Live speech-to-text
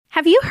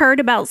Have you heard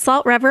about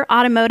Salt River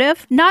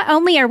Automotive? Not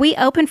only are we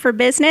open for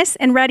business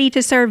and ready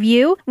to serve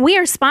you, we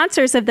are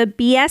sponsors of the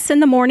BS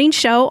in the Morning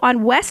show on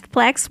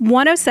Westplex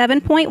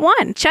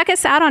 107.1. Check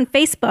us out on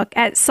Facebook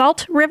at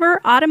Salt River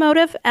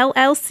Automotive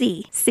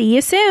LLC. See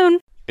you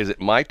soon. Is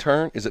it my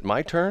turn? Is it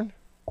my turn?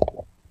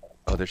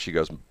 Oh, there she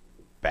goes,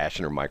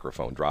 bashing her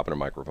microphone, dropping her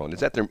microphone.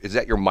 Is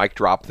that your mic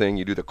drop thing?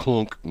 You do the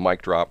clunk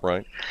mic drop,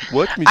 right?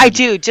 I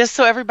do, just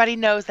so everybody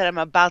knows that I'm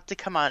about to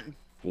come on.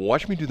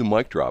 Watch me do the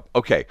mic drop.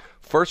 Okay,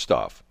 first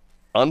off,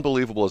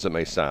 unbelievable as it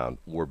may sound,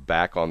 we're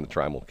back on the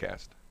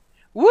Trimulcast.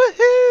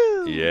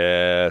 Woohoo!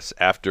 Yes,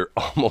 after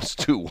almost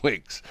 2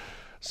 weeks,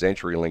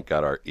 CenturyLink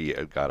got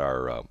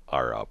our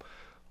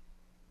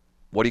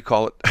what do you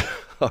call it?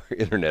 Our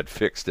internet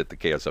fixed at the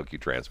KSLQ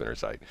transmitter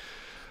site.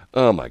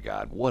 Oh my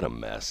God, what a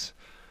mess!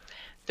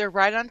 They're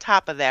right on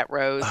top of that,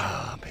 Rose.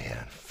 Oh,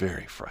 man,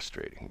 very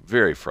frustrating.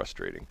 Very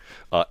frustrating.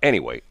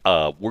 Anyway,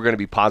 we're going to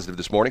be positive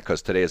this morning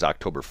because today is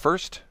October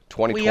 1st,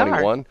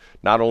 2021.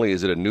 Not only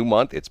is it a new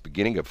month, it's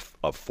beginning of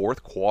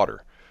fourth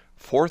quarter.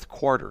 Fourth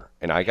quarter.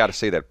 And I got to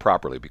say that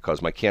properly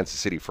because my Kansas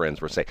City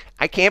friends were saying,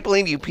 I can't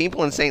believe you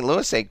people in St.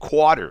 Louis say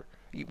quarter.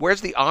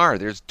 Where's the R?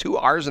 There's 2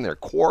 R's in there,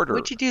 quarter.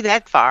 Would you do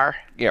that far?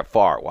 Yeah,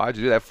 far. Why'd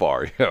you do that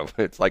far?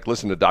 It's like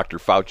listen to Dr.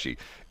 Fauci.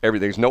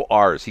 There's no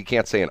R's. He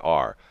can't say an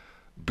R.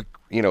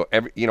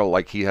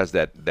 Like he has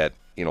that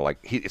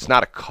it's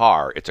not a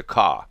car, it's a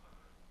car.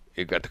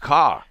 You got the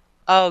car.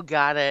 Oh,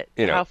 got it.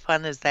 How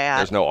fun is that?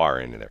 There's no R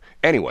in there.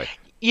 Anyway.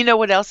 You know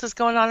what else is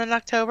going on in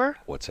October?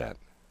 What's that?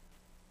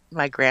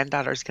 My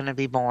granddaughter's going to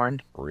be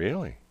born.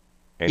 Really?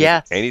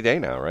 Yes. Any day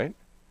now, right?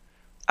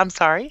 I'm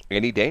sorry?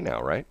 Any day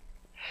now, right?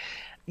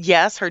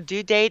 Yes, her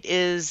due date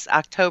is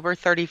October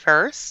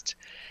 31st,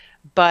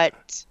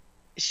 but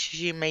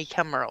she may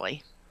come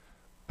early.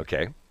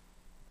 Okay.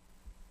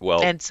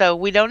 Well, and so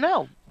we don't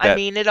know.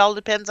 It all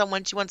depends on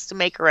when she wants to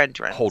make her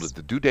entrance. Hold it.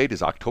 The due date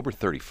is October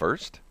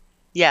 31st?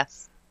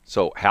 Yes.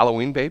 So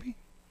Halloween baby?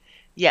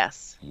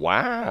 Yes.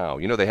 Wow.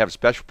 They have a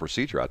special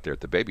procedure out there at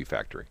the baby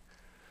factory.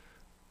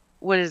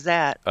 What is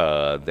that?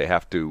 They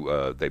have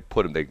to. They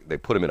put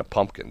them in a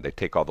pumpkin. They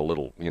take all the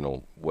little,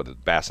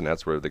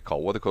 bassinets, whatever they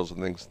call. What are those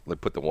things? They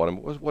put the one.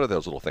 What are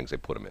those little things they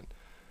put them in?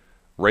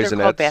 Raisinets. They're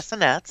called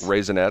bassinets.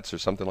 Raisinets or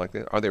something like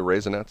that. Are they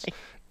raisinets?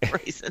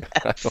 Raisinets.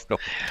 I don't know what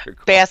they're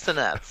called.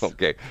 Bassinets.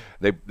 Okay.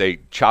 They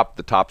chop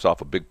the tops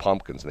off of big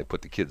pumpkins and they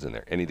put the kids in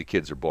there. Any of the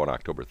kids are born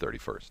October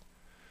 31st.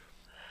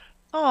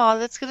 Oh,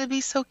 that's going to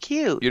be so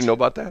cute. You didn't know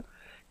about that?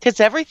 Because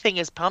everything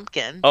is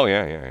pumpkin. Oh,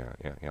 yeah.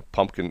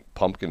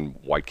 Pumpkin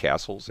White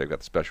Castles. They've got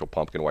the special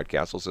pumpkin White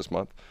Castles this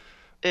month.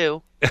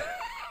 Ew.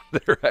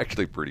 They're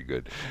actually pretty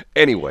good.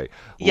 Anyway.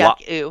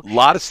 Yuck, ew.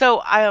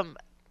 So,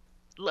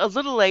 a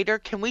little later,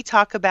 can we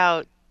talk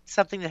about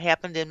something that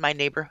happened in my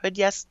neighborhood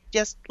just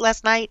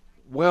last night?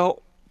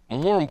 Well,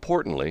 more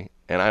importantly,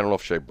 and I don't know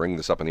if I should bring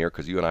this up in the air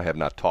because you and I have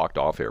not talked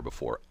off air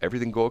before.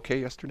 Everything go okay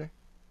yesterday?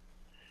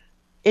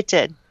 It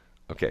did.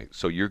 Okay,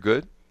 so you're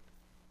good?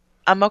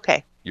 I'm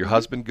okay. Your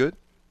husband good?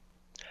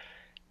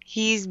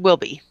 He will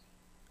be.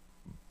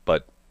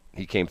 But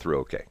he came through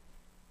okay?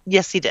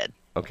 Yes, he did.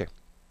 Okay.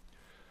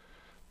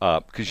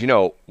 Because,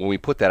 when we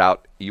put that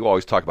out, you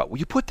always talk about,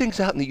 you put things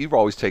out you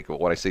always take,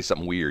 when I say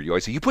something weird, you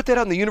always say, you put that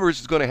out in the universe,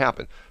 it's going to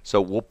happen.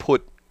 So we'll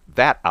put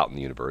that out in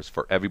the universe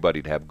for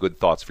everybody to have good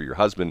thoughts for your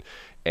husband.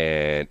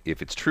 And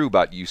if it's true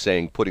about you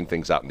saying putting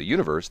things out in the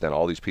universe, then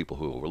all these people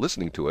who were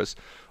listening to us,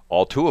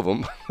 all 2 of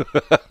them.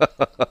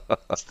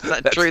 That's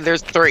not true.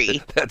 There's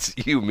 3. That's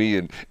you, me,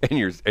 and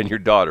your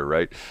daughter,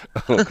 right?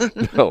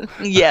 No.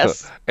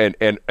 Yes. And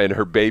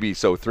her baby,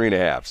 so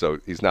 3.5. So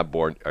he's not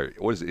born.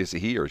 What is it? Is it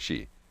he or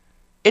she?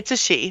 It's a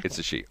she. It's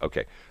a she.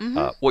 Okay.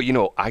 Mm-hmm.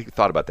 Well, I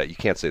thought about that. You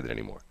can't say that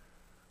anymore.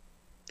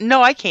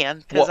 No, I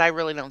can because I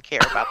really don't care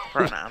about the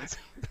pronouns.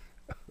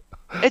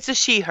 It's a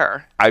she,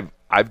 her.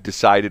 I've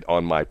decided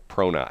on my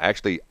pronoun.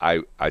 Actually,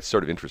 it's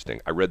sort of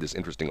interesting. I read this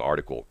interesting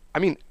article.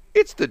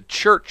 It's the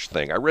church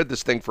thing. I read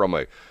this thing from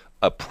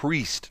a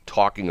priest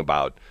talking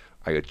about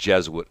a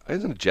Jesuit.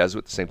 Isn't a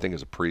Jesuit the same thing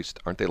as a priest?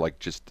 Aren't they like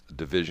just a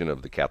division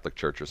of the Catholic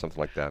Church or something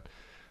like that?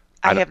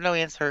 I have no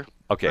answer.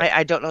 Okay.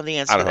 I don't know the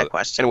answer to that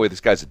question. Anyway,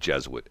 this guy's a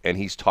Jesuit, and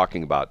he's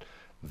talking about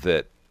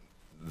that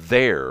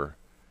there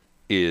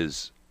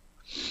is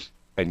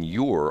and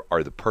your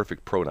are the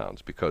perfect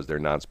pronouns because they're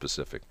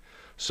nonspecific.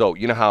 So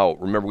you know how,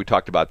 remember we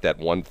talked about that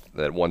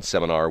one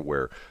seminar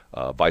where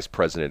Vice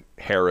President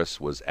Harris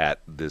was at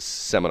this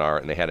seminar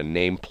and they had a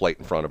nameplate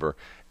in front of her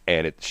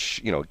and it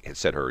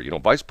said her,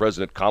 Vice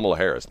President Kamala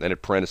Harris. And then in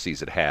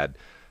parentheses it had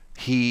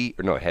she,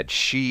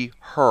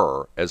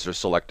 her as their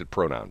selected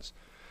pronouns.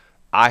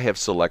 I have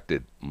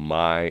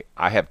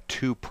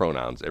 2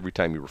 pronouns every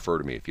time you refer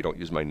to me. If you don't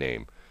use my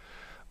name,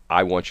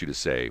 I want you to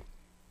say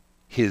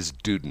his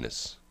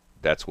dudeness.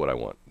 That's what I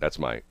want. That's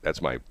my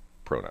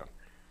pronoun.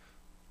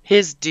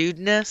 His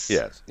dudeness?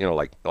 Yes.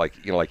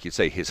 Like you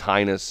say his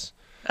highness.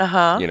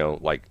 Uh-huh.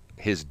 Like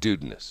his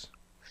dudeness.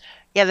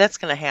 Yeah, that's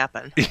going to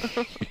happen.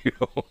 You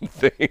don't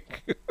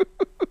think?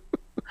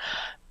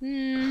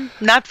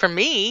 Not for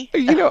me.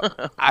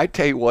 I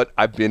tell you what,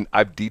 I'm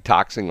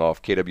detoxing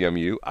off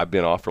KWMU. I've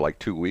been off for like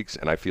 2 weeks,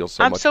 and I feel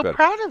so I'm much so better.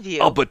 proud of you.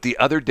 Oh, but the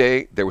other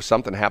day there was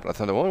something happened. I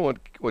thought, I wonder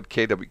what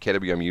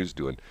KWMU is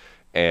doing,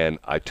 and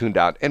I tuned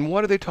out. And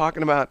what are they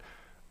talking about?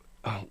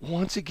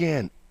 Once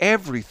again,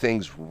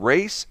 everything's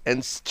race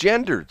and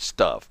gendered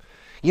stuff.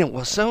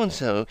 Well, so and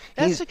so.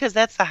 That's because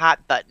that's the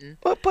hot button.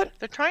 But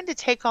They're trying to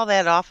take all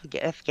that off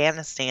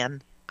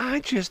Afghanistan.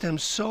 I just am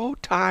so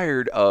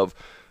tired of,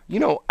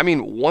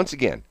 once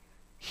again,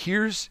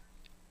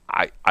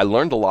 I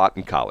learned a lot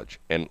in college,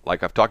 and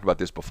like I've talked about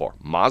this before,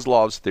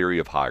 Maslow's theory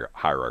of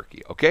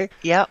hierarchy, okay?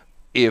 Yep.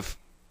 If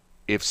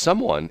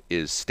someone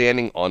is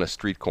standing on a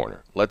street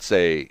corner, let's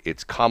say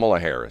it's Kamala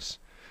Harris,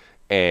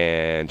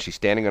 and she's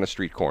standing on a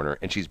street corner,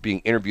 and she's being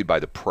interviewed by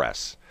the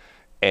press,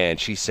 and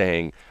she's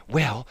saying,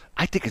 well,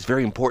 I think it's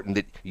very important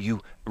that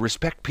you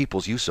respect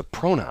people's use of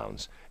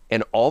pronouns,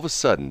 and all of a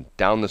sudden,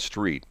 down the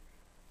street,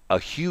 a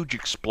huge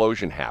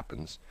explosion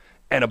happens,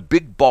 and a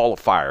big ball of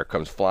fire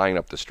comes flying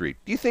up the street.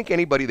 Do you think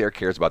anybody there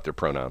cares about their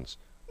pronouns?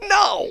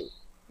 No!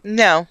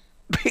 No.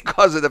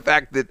 Because of the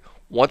fact that,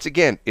 once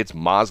again, it's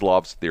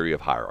Maslow's theory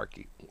of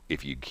hierarchy.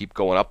 If you keep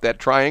going up that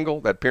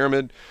triangle, that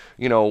pyramid,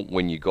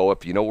 when you go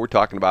up, what we're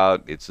talking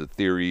about. It's a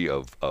theory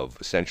of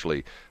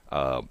essentially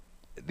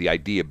the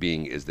idea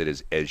being is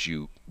that as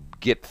you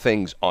get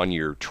things on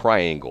your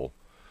triangle,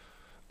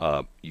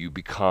 you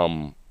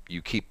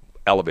keep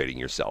elevating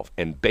yourself,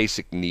 and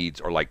basic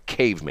needs are like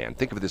caveman.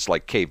 Think of this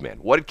like caveman.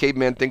 What did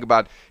caveman think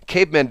about?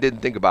 Caveman didn't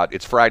think about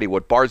it's Friday,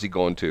 what bar is he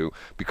going to,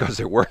 because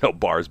there were no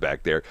bars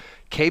back there.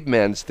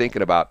 Caveman's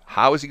thinking about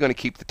how is he going to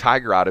keep the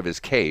tiger out of his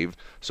cave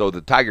so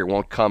the tiger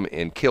won't come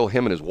and kill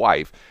him and his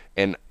wife,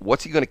 and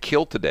what's he going to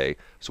kill today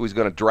so he's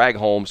going to drag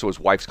home so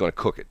his wife's going to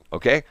cook it,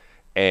 okay?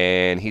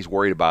 And he's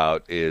worried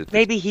about is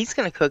maybe he's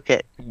going to cook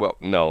it. Well,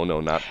 no,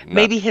 not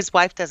maybe his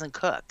wife doesn't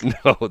cook.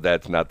 No,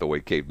 that's not the way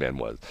caveman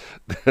was.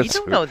 You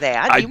don't know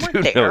that. You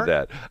weren't there. I do know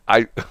that.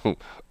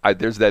 I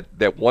there's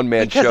that one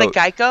man show. Because of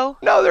Geico?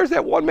 No, there's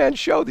that one man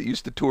show that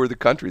used to tour the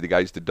country. The guy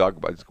used to talk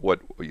about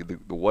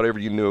whatever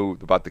you knew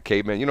about the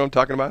caveman. You know what I'm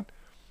talking about?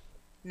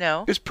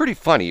 No. It was pretty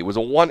funny. It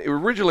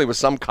originally was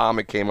some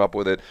comic came up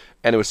with it,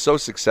 and it was so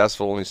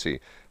successful. Let me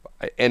see.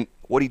 And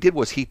what he did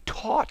was he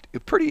taught a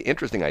pretty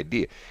interesting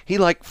idea. He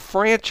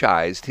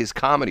franchised his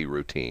comedy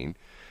routine,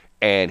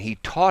 and he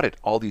taught it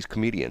all these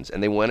comedians,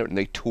 and they went and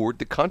they toured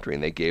the country,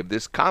 and they gave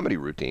this comedy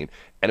routine,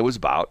 and it was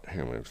about,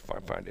 here, let me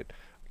find it.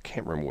 I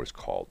can't remember what it's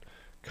called.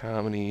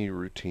 Comedy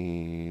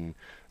routine.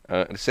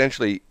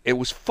 Essentially, it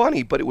was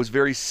funny, but it was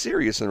very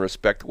serious in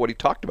respect to what he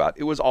talked about.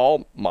 It was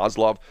all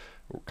Maslow,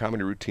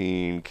 comedy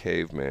routine,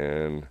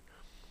 caveman.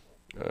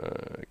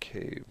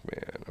 Okay,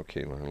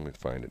 let me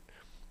find it.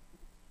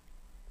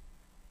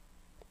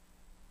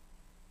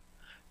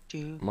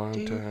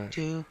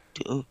 Montage.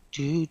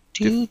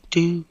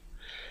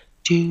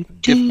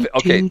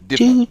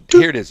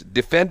 Here it is.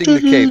 Defending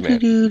the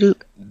Caveman.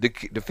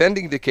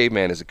 Defending the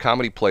Caveman is a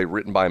comedy play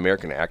written by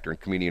American actor and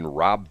comedian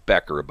Rob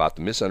Becker about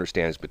the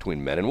misunderstandings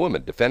between men and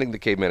women. Defending the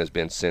Caveman has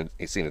been seen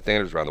in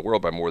theaters around the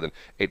world by more than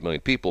 8 million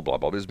people, blah,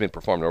 blah, blah. It has been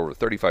performed in over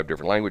 35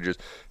 different languages.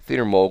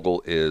 Theater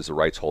Mogul is the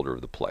rights holder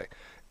of the play.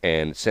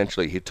 And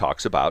essentially he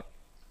talks about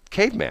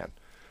caveman.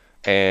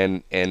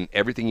 And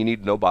everything you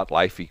need to know about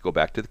life, you go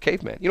back to the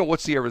caveman.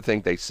 What's the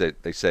everything they said?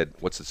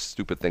 What's the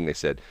stupid thing they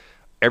said?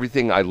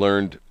 Everything I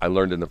learned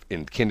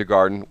in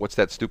kindergarten. What's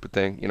that stupid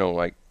thing?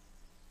 You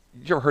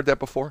ever heard that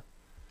before?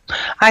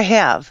 I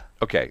have.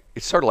 Okay,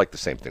 it's sort of like the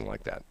same thing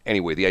like that.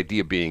 Anyway, the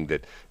idea being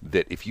that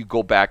if you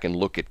go back and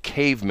look at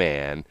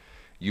caveman,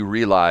 you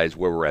realize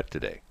where we're at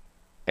today,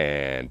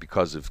 and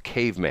because of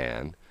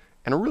caveman,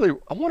 and I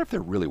wonder if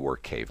there really were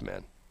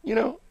cavemen.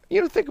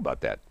 Think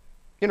about that.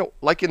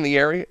 Like in the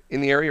area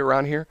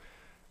around here,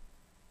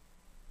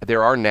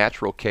 there are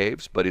natural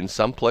caves, but in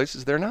some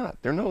places they're not.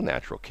 There are no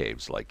natural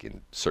caves like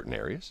in certain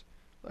areas.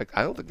 Like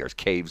I don't think there's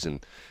caves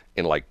in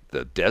like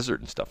the desert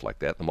and stuff like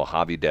that, the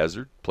Mojave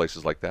Desert,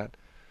 places like that.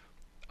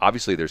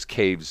 Obviously, there's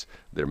caves.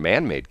 They're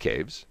man-made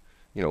caves.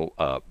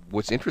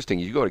 What's interesting,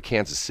 you go to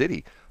Kansas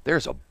City,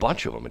 there's a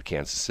bunch of them in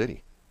Kansas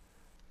City.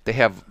 They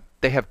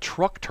have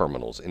truck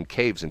terminals in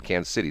caves in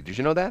Kansas City. Did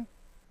you know that?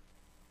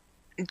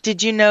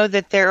 Did you know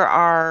that there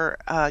are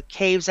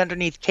caves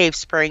underneath Cave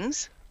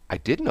Springs? I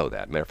did know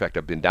that. Matter of fact,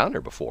 I've been down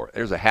there before.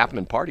 There's a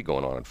happening party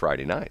going on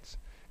Friday nights.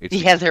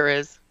 Yeah, there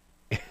is.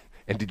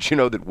 And did you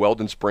know that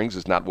Weldon Springs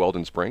is not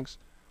Weldon Springs?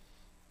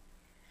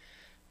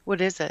 What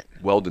is it?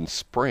 Weldon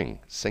Spring,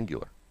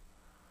 singular.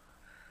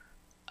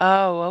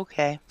 Oh,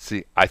 okay.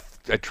 See, I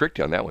tricked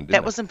you on that one, didn't I?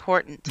 That was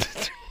important.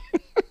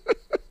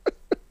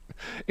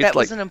 That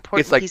was an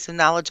important piece of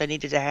knowledge I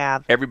needed to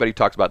have. Everybody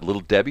talks about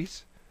Little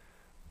Debbie's,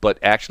 but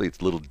actually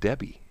it's Little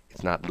Debbie.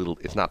 It's not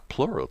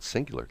plural, it's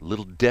singular.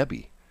 Little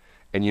Debbie.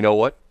 And you know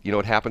what? You know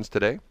what happens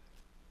today?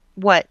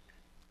 What?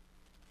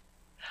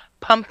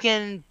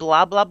 Pumpkin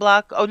blah, blah,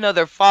 blah. Oh, no,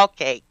 they're fall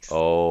cakes.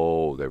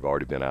 Oh, they've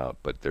already been out.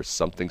 But there's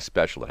something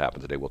special that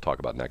happens today we'll talk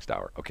about next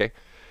hour. Okay?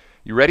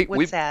 You ready?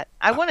 What's that?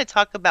 I want to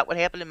talk about what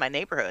happened in my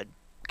neighborhood.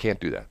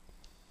 Can't do that.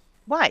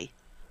 Why?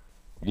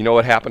 You know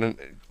what happened?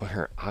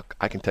 Here,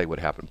 I can tell you what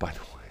happened, by the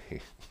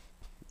way.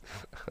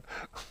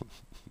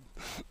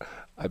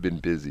 I've been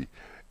busy.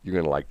 You're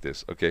going to like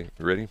this. Okay,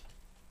 you ready?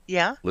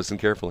 Yeah. Listen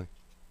carefully.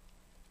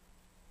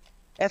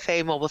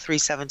 FA Mobile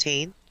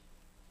 317.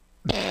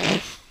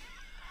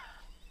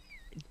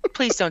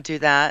 Please don't do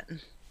that.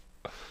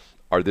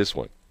 Or this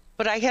one.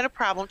 But I had a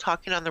problem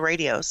talking on the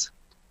radios.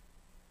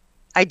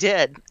 I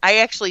did. I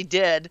actually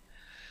did.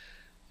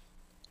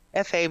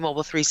 FA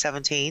Mobile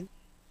 317.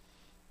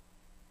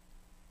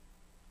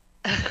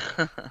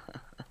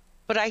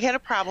 But I had a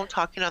problem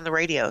talking on the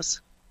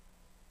radios.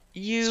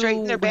 You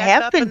Straighten their back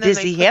have up been and then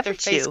busy, they put their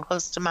haven't face you?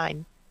 close to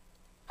mine.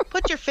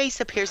 Put your face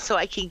up here so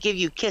I can give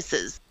you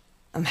kisses.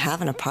 I'm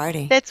having a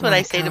party. That's what Wanna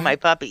I say to come? my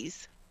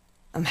puppies.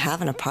 I'm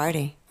having a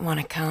party.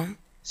 Want to come?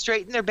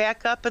 Straighten their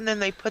back up and then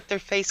they put their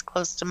face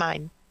close to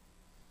mine.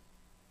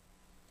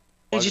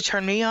 Did you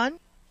turn me on?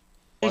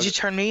 Did you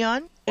turn me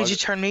on? Did you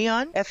turn me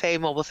on? FA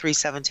Mobile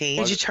 317.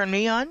 Did you turn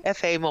me on?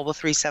 FA Mobile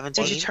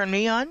 317. Did you turn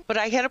me on? But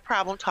I had a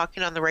problem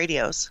talking on the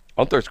radios.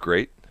 Aren't those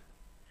great?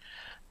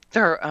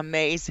 They're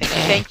amazing.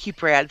 Thank you,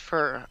 Brad,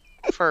 for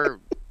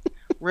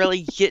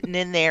really getting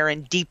in there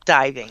and deep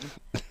diving.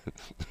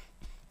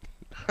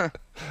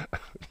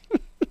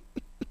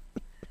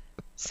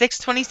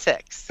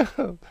 626.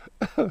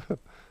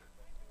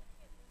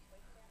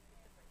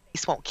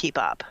 This won't keep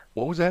up.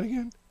 What was that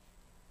again?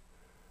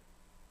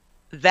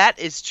 That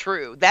is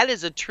true. That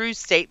is a true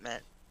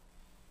statement.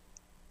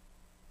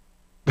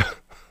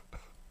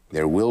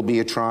 There will be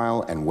a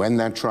trial, and when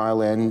that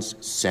trial ends,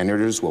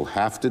 senators will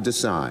have to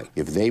decide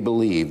if they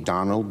believe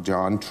Donald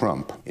John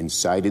Trump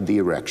incited the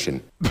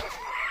election.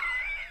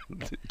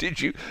 Did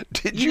you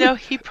You know,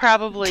 he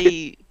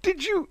probably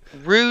did you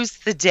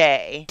rused the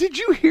day did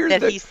you hear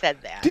that the he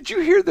said that. Did you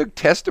hear the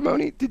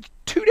testimony?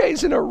 2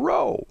 days in a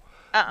row.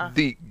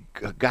 The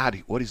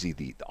God, what is he?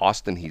 The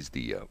Austin. He's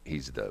the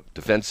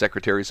defense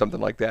secretary, something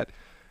like that.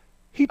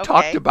 He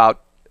talked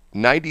about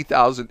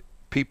 90,000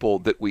 people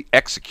that we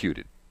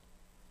executed.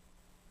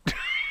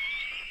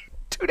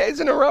 2 days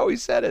in a row, he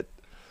said it.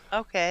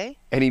 Okay.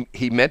 And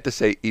he meant to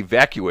say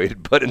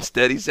evacuated, but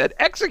instead he said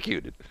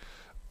executed.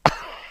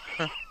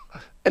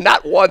 And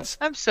not once.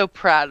 I'm so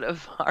proud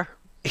of our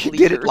He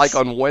leaders. did it like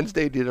on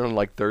Wednesday, did it on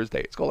like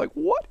Thursday. It's going like,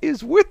 what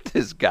is with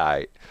this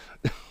guy?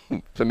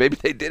 So maybe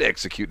they did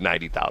execute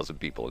 90,000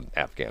 people in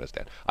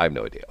Afghanistan. I have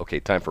no idea. Okay,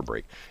 time for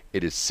break.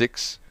 It is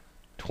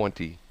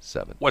 6:27.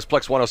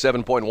 Westplex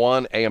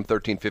 107.1, AM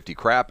 1350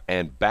 crap,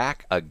 and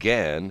back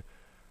again,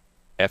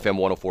 FM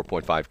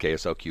 104.5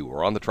 KSLQ.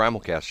 We're on the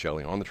Trimulcast,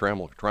 Shelley, on the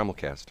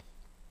Trimulcast.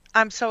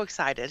 I'm so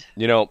excited.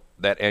 You know,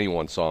 that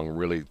Anyone song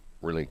really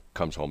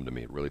comes home to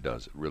me. It really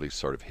does. It really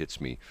sort of hits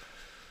me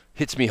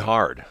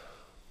hard.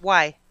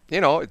 Why?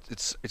 You know,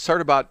 it's sort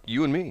of about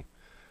you and me.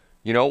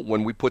 You know,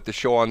 when we put the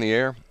show on the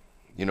air,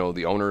 you know,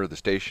 the owner of the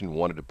station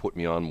wanted to put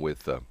me on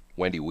with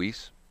Wendy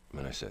Weiss.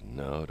 And I said,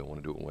 no, I don't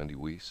want to do it with Wendy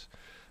Weiss.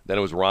 Then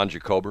it was Ron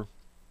Jacober.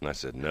 And I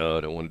said, no,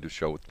 I don't want to do a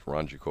show with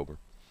Ron Jacober.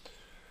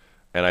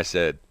 And I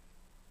said,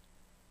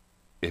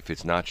 if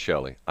it's not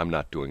Shelley, I'm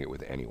not doing it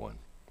with anyone.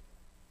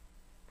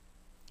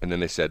 And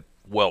then they said,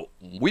 well,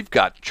 we've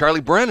got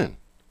Charlie Brennan.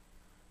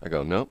 I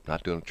go, nope,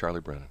 not doing it with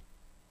Charlie Brennan.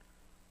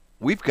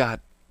 We've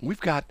got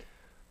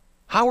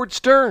Howard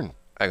Stern.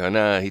 I go,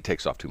 nah, he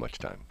takes off too much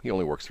time. He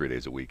only works 3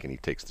 days a week, and he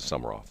takes the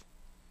summer off.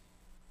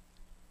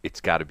 It's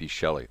got to be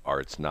Shelley,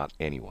 or it's not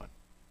anyone.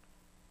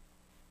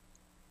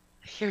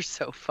 You're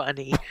so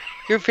funny.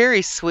 You're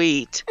very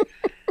sweet.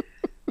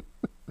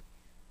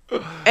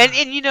 and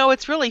you know,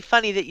 it's really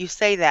funny that you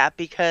say that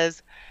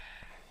because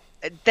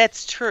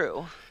that's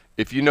true.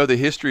 If you know the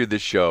history of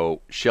this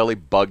show, Shelley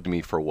bugged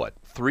me for what?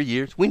 3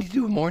 years? We need to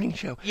do a morning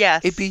show.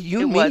 Yes, It'd be you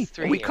it and me. was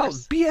 3 and we call it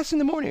years. BS in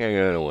the morning. I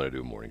don't want to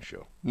do a morning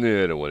show.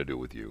 No, I don't want to do it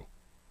with you.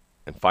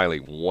 And finally,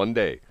 one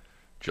day,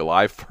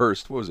 July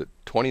 1st, what was it,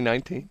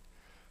 2019?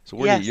 So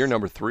we're in Yes. year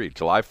number 3.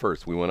 July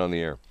 1st, we went on the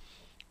air.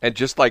 And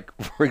just like,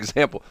 for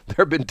example, there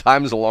have been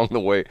times along the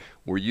way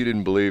where you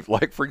didn't believe,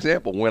 like, for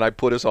example, when I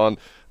put us on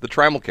the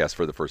Trimulcast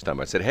for the first time,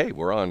 I said, hey,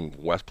 we're on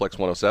Westplex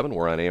 107,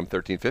 we're on AM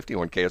 1350,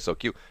 we're on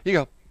KSLQ. You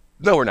go,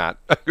 no, we're not.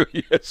 I go,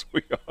 yes,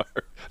 we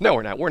are. No,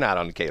 we're not. We're not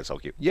on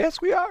KSLQ. Yes,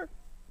 we are.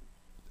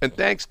 And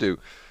thanks to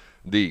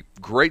the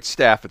great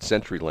staff at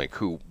CenturyLink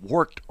who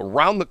worked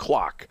around the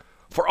clock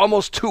for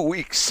almost 2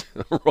 weeks.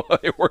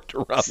 They worked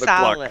around the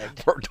Solid.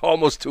 clock for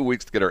almost 2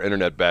 weeks to get our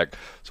internet back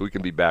so we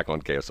can be back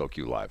on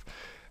KSLQ Live.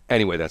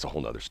 Anyway, that's a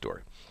whole nother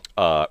story.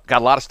 Got a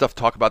lot of stuff to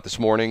talk about this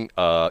morning.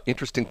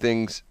 Interesting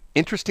things.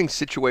 Interesting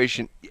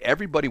situation.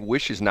 Everybody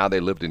wishes now they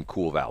lived in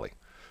Cool Valley,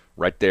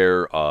 right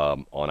there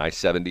on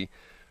I-70.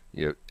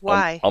 You know,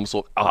 Why?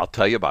 I'll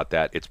tell you about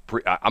that.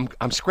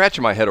 I'm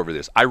scratching my head over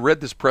this. I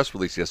read this press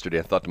release yesterday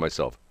and thought to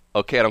myself,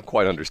 okay, I don't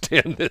quite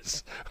understand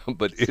this.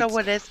 But So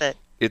what is it?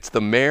 It's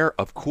the mayor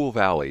of Cool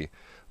Valley.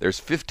 There's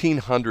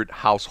 1,500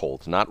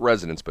 households, not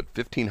residents, but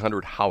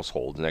 1,500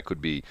 households, and that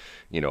could be,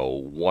 you know,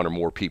 one or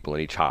more people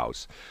in each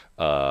house.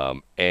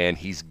 And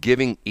he's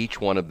giving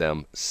each one of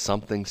them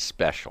something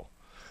special.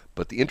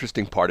 But the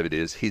interesting part of it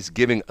is he's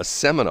giving a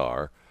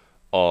seminar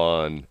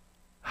on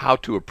how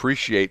to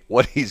appreciate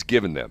what he's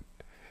given them,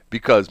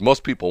 because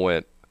most people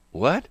went,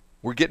 "What?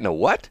 We're getting a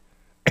what?"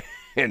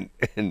 and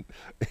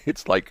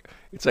it's like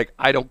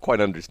I don't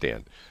quite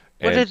understand.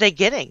 What are they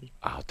getting?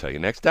 I'll tell you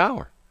next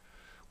hour.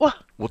 Well,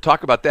 We'll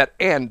talk about that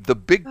and the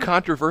big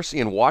controversy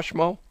in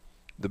Washmo.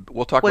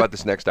 We'll talk about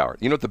this next hour.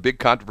 You know what the big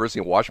controversy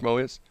in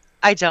Washmo is?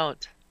 I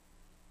don't.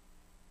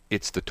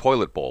 It's the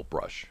toilet bowl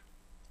brush.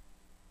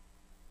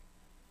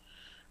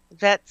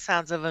 That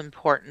sounds of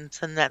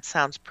importance, and that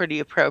sounds pretty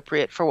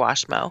appropriate for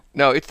Washmo.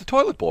 No, it's the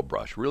toilet bowl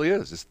brush. It really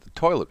is. It's the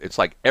toilet. It's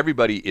like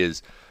everybody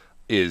is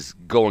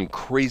going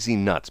crazy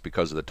nuts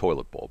because of the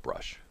toilet bowl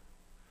brush.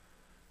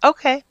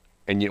 Okay.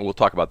 And we'll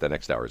talk about that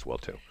next hour as well,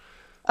 too.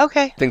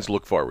 Okay. Things to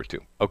look forward to.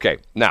 Okay,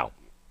 now,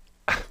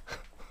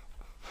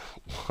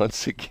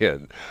 once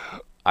again,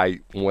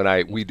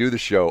 when we do the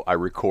show, I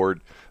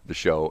record the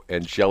show,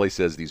 and Shelley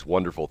says these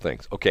wonderful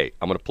things. Okay,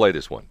 I'm going to play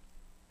this one,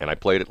 and I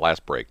played it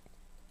last break.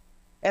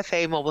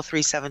 FA Mobile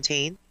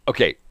 317.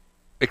 Okay,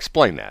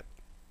 explain that.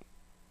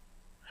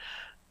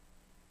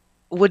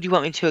 What do you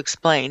want me to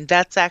explain?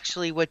 That's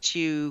actually what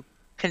you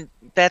can.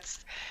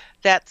 That's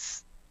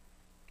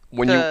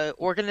When the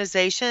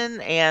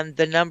organization and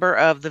the number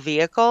of the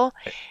vehicle,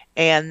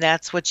 and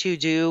that's what you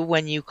do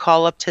when you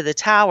call up to the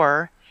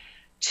tower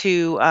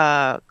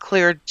to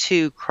clear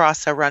to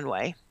cross a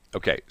runway.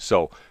 Okay,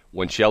 so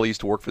when Shelley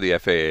used to work for the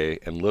FAA,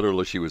 and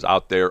literally she was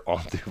out there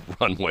on the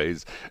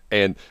runways,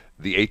 and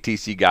the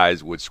ATC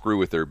guys would screw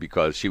with her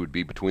because she would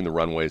be between the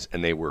runways,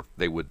 and they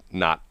would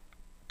not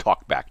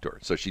talk back to her.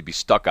 So she'd be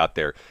stuck out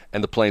there,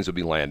 and the planes would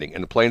be landing,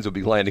 and the planes would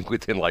be landing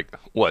within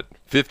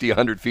 50,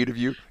 100 feet of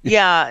you?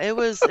 Yeah, it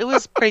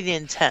was pretty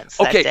intense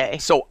that day. Okay,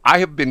 so I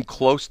have been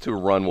close to a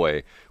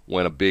runway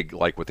when a big,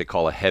 what they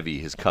call a heavy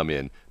has come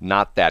in.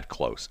 Not that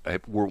close.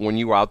 When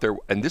you were out there,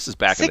 and this is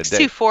back in the day.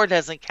 624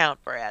 doesn't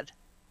count, Brad.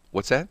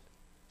 What's that?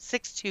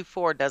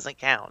 624 doesn't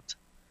count.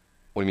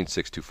 What do you mean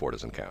 624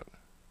 doesn't count?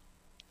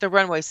 The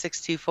runway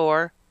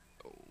 624.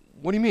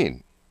 What do you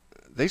mean?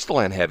 They still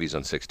land heavies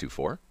on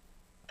 624.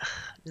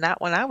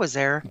 Not when I was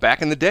there.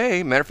 Back in the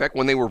day, matter of fact,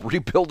 when they were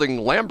rebuilding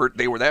Lambert,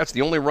 that's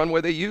the only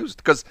runway they used,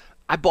 because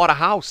I bought a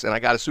house and I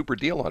got a super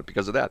deal on it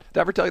because of that. Did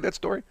I ever tell you that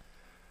story?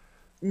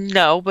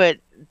 No, but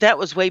that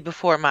was way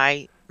before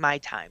my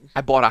time.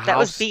 I bought a house. That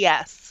was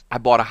BS. I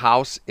bought a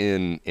house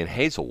in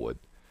Hazelwood,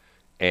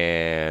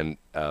 and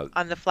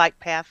on the flight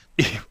path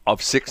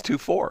of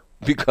 624,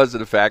 because of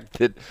the fact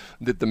that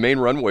the main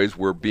runways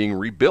were being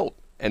rebuilt.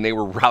 And they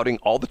were routing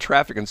all the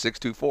traffic in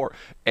 624.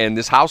 And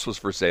this house was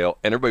for sale.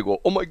 And everybody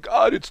go, "Oh, my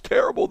God, it's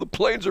terrible. The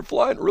planes are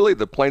flying." Really,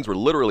 the planes were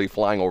literally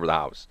flying over the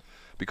house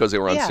because they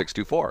were on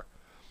 624.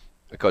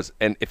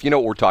 And if you know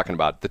what we're talking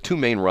about, the two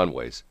main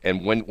runways.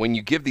 And when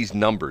you give these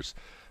numbers,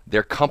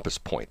 they're compass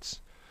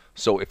points.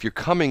 So if you're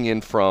coming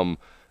in from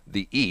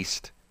the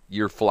east,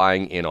 you're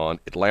flying in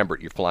at Lambert,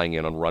 you're flying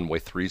in on runway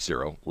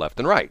 30, left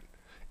and right.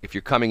 If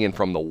you're coming in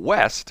from the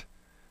west,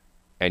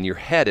 and you're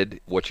headed,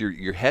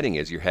 your heading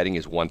is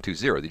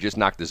 120. They just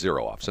knocked the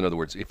 0 off. So in other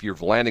words, if you're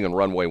landing on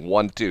runway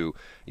 12,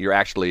 you're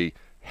actually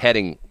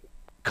heading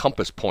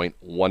compass point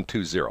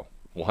 120,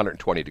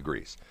 120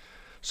 degrees.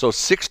 So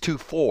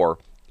 624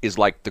 is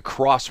like the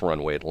cross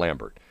runway at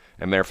Lambert.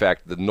 As a matter of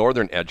fact, the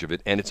northern edge of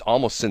it, and it's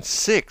almost, since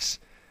 6,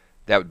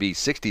 that would be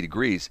 60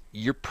 degrees,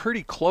 you're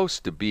pretty close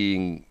to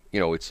being,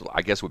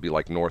 I guess it would be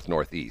like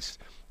north-northeast.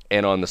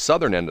 And on the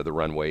southern end of the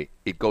runway,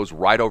 it goes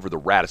right over the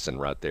Radisson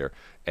right there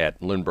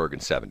at Lindbergh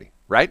and 70.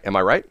 Right? Am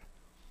I right?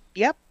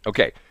 Yep.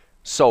 Okay.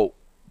 So,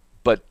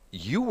 but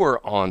you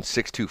were on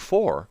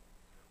 624.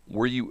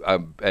 Were you?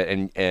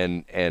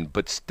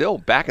 But still,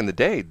 back in the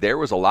day, there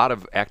was a lot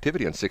of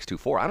activity on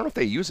 624. I don't know if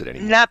they use it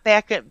anymore. Not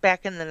back in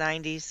the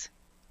 90s.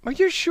 Are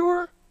you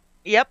sure?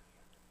 Yep.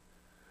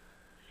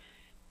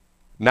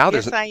 Now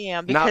yes, I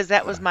am, because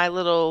that was my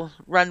little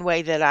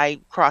runway that I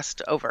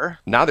crossed over.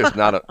 Now there's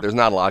not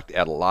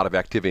a lot of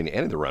activity in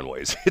any of the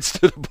runways. It's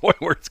to the point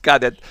where it's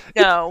got that.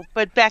 No,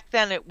 but back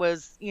then it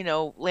was,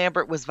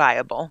 Lambert was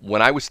viable.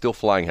 When I was still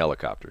flying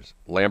helicopters,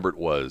 Lambert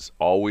was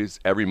always,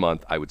 every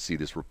month I would see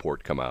this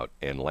report come out,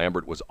 and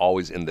Lambert was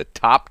always in the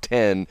top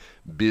 10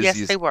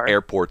 busiest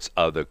airports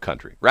of the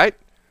country, right?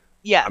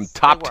 Yes,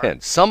 top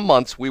 10. Some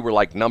months we were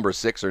like number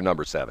 6 or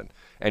number 7,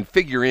 and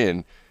figure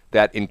in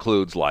that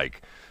includes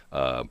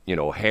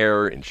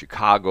O'Hare in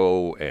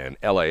Chicago and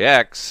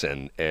LAX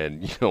and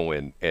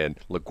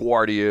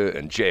LaGuardia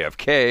and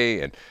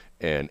JFK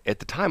and at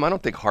the time I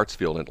don't think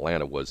Hartsfield in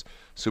Atlanta was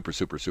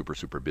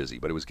super busy,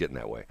 but it was getting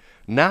that way.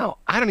 Now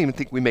I don't even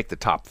think we make the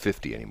top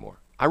 50 anymore.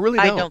 I really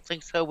don't. I don't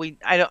think so.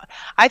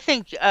 I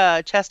think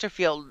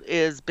Chesterfield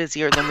is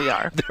busier than we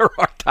are. There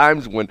are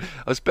times when,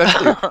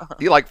 especially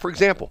for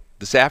example,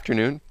 this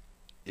afternoon,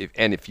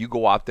 if you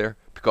go out there,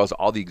 because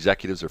all the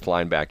executives are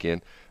flying back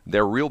in,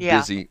 they're real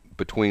busy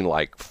between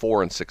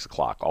 4 and 6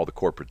 o'clock. All the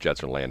corporate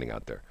jets are landing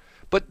out there.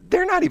 But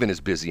they're not even as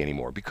busy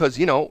anymore because,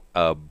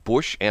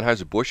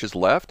 Anheuser-Busch has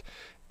left.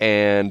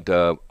 And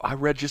I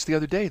read just the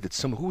other day that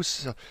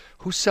who's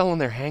selling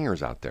their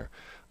hangars out there.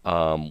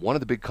 One of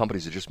the big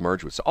companies that just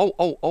merged with,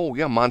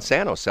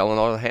 Monsanto selling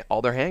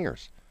all their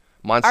hangars.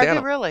 Monsanto. Are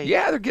they really?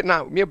 Yeah, they're getting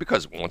out.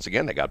 Because once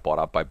again, they got bought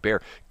out by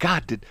Bayer.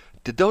 God, did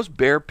those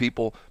Bayer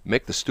people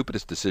make the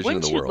stupidest decision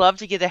Wouldn't in the you world? love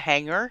to get a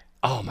hanger?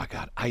 Oh my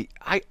God,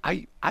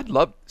 I'd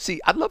love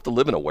to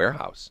live in a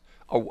warehouse.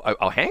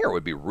 A hangar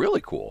would be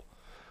really cool.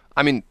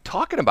 I mean,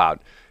 talking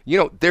about,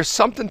 there's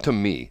something to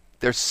me.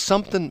 There's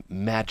something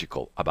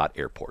magical about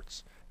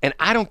airports, and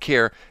I don't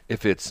care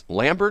if it's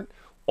Lambert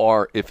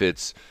or if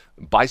it's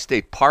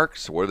Bi-State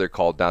Parks, what are they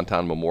called,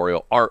 Downtown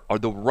Memorial, or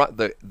the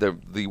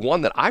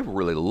one that I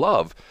really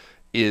love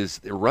is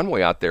the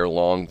runway out there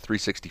along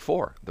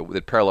 364,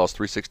 that parallels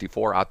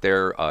 364 out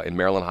there in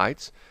Maryland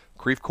Heights,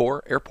 Creve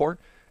Coeur Airport.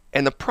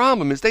 And the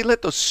problem is they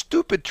let those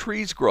stupid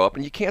trees grow up,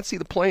 and you can't see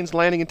the planes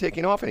landing and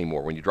taking off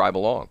anymore when you drive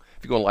along.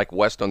 If you're going like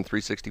west on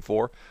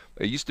 364,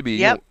 it used to be,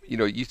 Yep.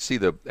 you see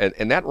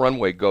and that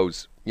runway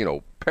goes,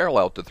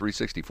 parallel to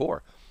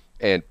 364.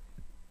 And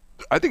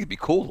I think it'd be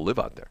cool to live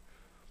out there.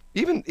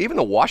 Even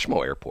the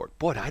Washmo Airport,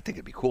 boy, I think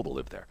it'd be cool to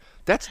live there.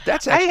 That's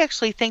I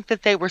actually think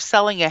that they were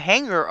selling a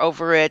hangar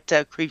over at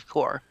Creve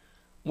Coeur.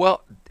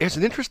 Well, there's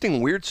an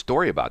interesting, weird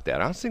story about that.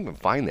 I don't think I can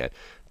find that.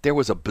 There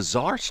was a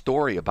bizarre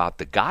story about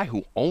the guy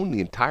who owned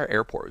the entire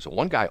airport. So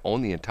one guy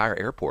owned the entire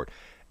airport,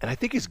 and I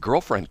think his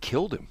girlfriend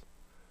killed him.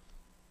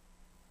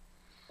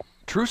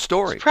 True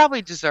story. It's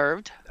probably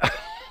deserved.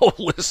 Oh,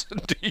 listen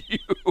to you.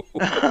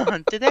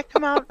 Did that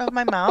come out of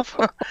my mouth?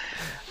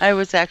 I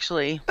was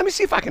actually Let me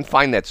see if I can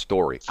find that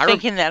story.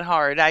 thinking that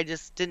hard. I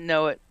just didn't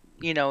know it.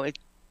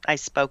 I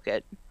spoke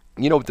it.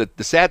 The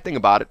sad thing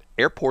about it,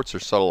 airports are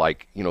sort of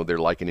like, they're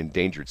like an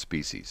endangered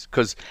species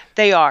because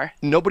They are.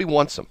 nobody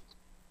wants them.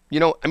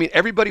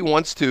 Everybody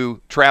wants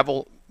to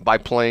travel by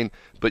plane,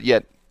 but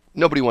yet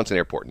nobody wants an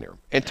airport near them.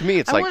 And to me,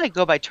 it's I like want to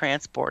go by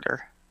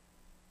transporter.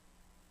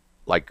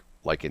 like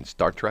in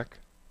Star Trek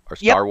or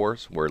Yep. Star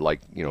Wars, where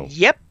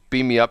Yep.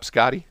 beam me up,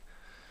 Scotty.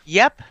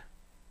 Yep.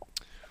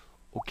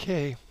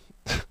 Okay.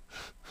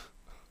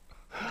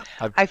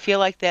 I feel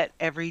like that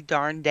every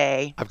darn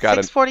day. I've got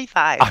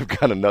 6:45. I've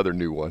got another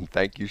new one.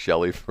 Thank you,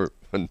 Shelley, for.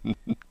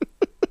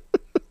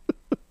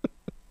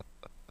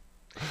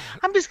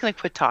 I'm just going to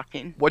quit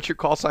talking. What's your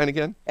call sign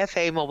again?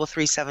 FA Mobile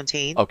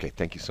 317. Okay,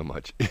 thank you so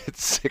much.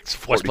 It's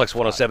 6:40. Westplex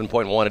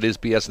 107.1. It is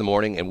BS in the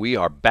morning, and we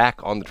are back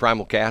on the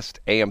Trimal Cast,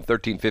 AM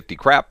 1350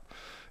 Crap,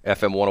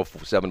 FM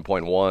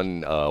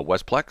 107.1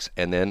 Westplex,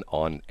 and then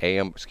on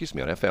FM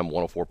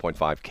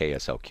 104.5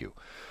 KSLQ.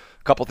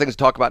 A couple things to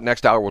talk about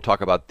next hour. We'll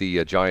talk about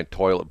the giant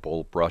toilet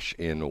bowl brush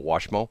in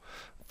Washmo.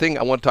 Thing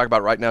I want to talk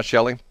about right now,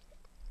 Shelley,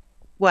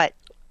 What?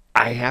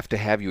 I have to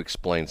have you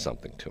explain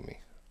something to me.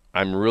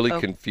 I'm really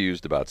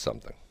confused about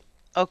something.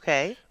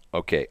 Okay.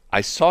 Okay,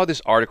 I saw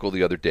this article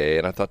the other day,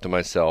 and I thought to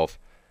myself,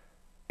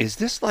 is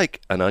this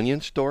like an Onion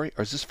story,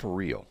 or is this for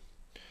real?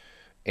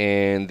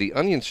 And the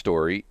Onion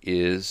story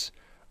is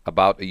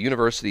about a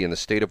university in the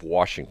state of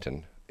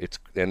Washington.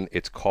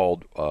 It's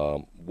called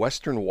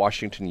Western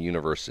Washington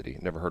University.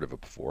 Never heard of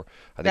it before.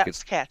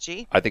 That's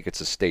catchy. I think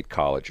it's a state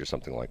college or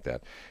something like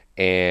that.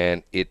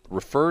 And it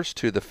refers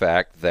to the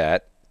fact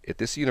that at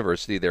this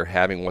university they're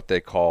having what they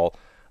call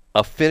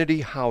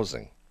affinity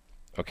housing.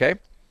 Okay?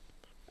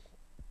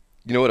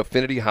 You know what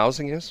affinity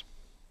housing is?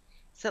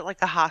 Is it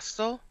like a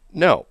hostel?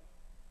 No.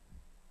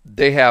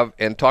 They have,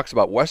 and talks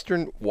about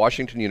Western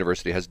Washington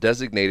University has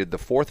designated the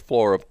fourth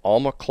floor of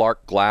Alma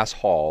Clark Glass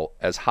Hall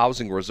as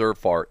housing reserved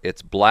for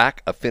its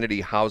Black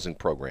Affinity Housing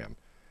Program,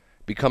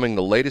 becoming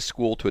the latest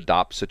school to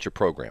adopt such a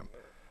program.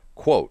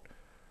 Quote,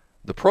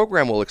 the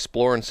program will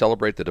explore and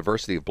celebrate the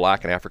diversity of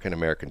Black and African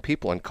American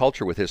people and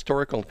culture with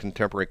historical and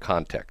contemporary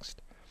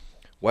context.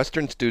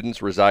 Western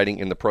students residing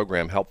in the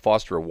program help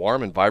foster a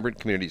warm and vibrant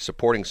community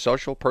supporting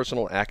social,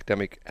 personal, and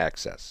academic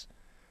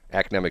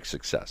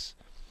success.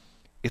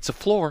 It's a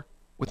floor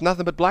with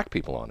nothing but black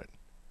people on it.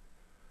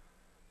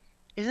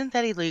 Isn't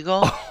that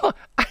illegal?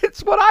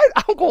 It's what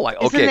I'm going like,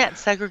 okay. Isn't that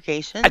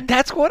segregation?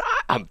 That's what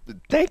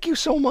thank you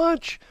so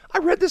much. I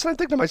read this and I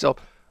think to myself,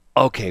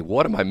 okay,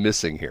 what am I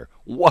missing here?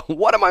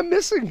 What am I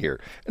missing here?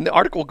 And the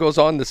article goes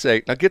on to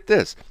say, now get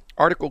this.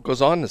 Article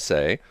goes on to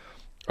say,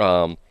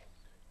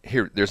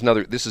 here, there's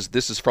another, this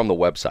is from the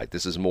website.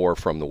 This is more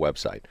from the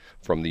website,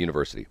 from the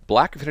university.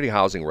 Black Affinity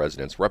Housing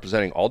residents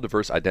representing all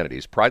diverse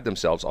identities pride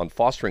themselves on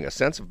fostering a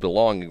sense of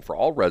belonging for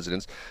all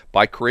residents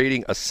by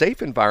creating a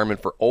safe environment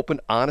for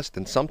open, honest,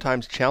 and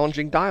sometimes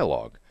challenging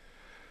dialogue.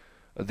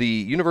 The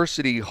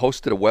university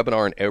hosted a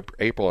webinar in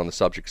April on the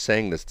subject,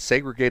 saying that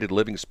segregated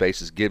living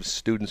spaces gives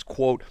students,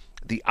 quote,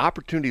 the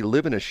opportunity to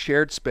live in a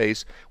shared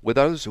space with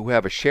others who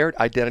have a shared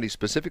identity,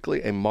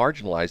 specifically a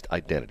marginalized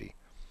identity.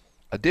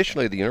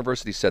 Additionally, the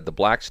university said the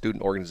black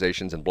student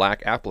organizations and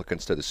black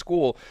applicants to the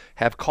school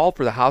have called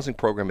for the housing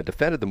program and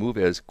defended the move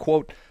as,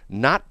 quote,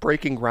 not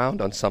breaking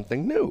ground on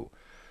something new.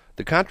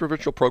 The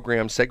controversial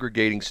program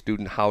segregating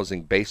student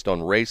housing based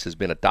on race has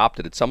been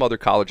adopted at some other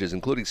colleges,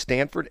 including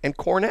Stanford and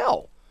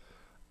Cornell.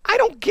 I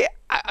don't get.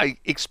 I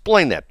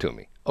explain that to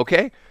me,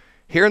 okay?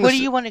 Here in what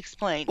do you want to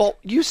explain? Well,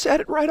 you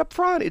said it right up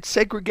front. It's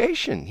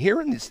segregation.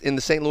 Here in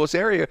the St. Louis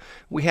area,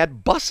 we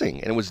had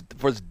busing, and it was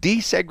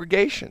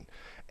desegregation.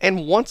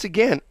 And once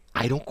again,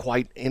 I don't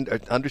quite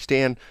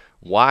understand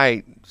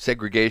why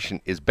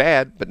segregation is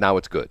bad, but now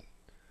it's good.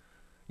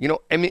 You know,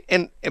 I mean,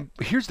 and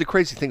here's the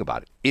crazy thing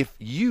about it. If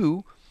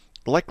you,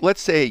 like,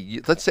 let's say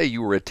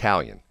you were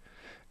Italian,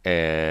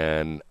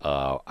 and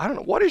I don't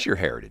know, what is your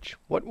heritage?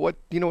 What do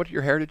you know what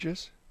your heritage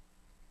is?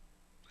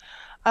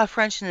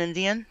 French and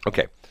Indian.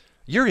 Okay,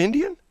 you're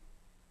Indian?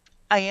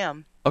 I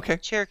am. Okay.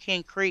 Cherokee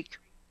and Creek.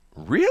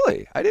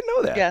 Really? I didn't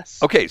know that. Yes.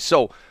 Okay,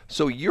 so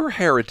your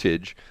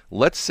heritage,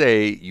 let's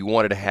say you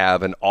wanted to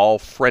have an all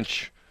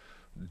French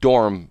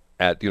dorm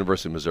at the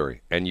University of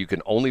Missouri, and you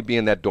can only be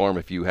in that dorm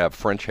if you have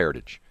French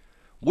heritage.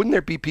 Wouldn't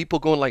there be people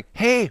going like,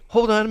 "Hey,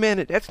 hold on a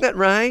minute, that's not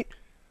right.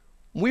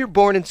 We're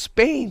born in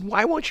Spain.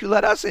 Why won't you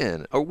let us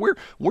in? Or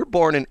we're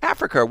born in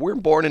Africa. We're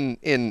born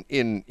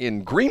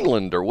in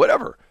Greenland or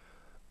whatever."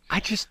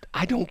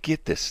 I don't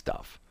get this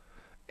stuff.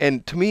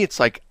 And to me, it's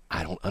like,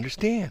 I don't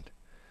understand.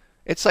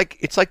 It's like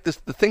this,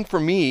 the thing for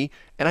me,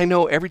 and I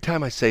know every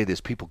time I say this,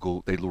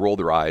 people they roll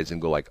their eyes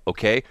and go like,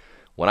 okay,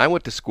 when I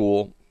went to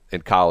school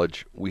in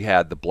college, we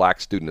had the Black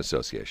Student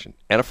Association.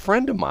 And a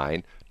friend of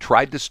mine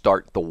tried to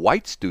start the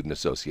White Student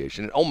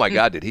Association. And oh my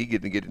God, did he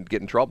get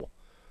in trouble.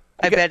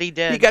 I bet he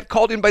did. He got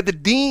called in by the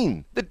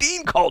dean. The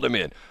dean called him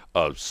in.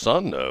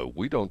 Son,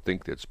 we don't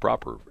think that's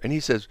proper. And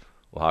he says,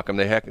 well, how come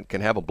they can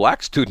have a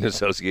Black Student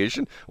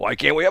Association? Why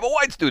can't we have a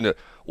White Student?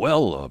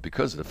 Well,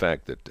 because of the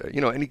fact that,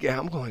 and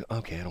I'm going,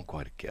 okay, I don't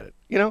quite get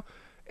it,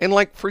 And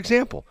like, for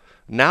example,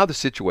 now the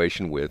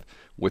situation with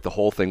the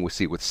whole thing we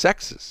see with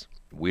sexes.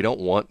 We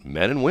don't want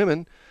men and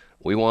women.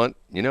 We want,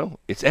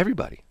 it's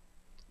everybody.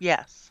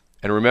 Yes.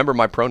 And remember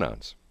my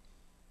pronouns.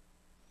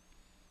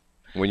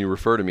 When you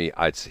refer to me,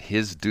 it's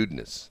his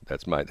dudeness.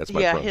 That's my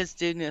yeah, pronoun. his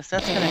dudeness.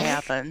 That's going to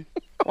happen.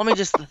 Let me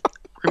just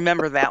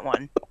remember that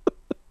one.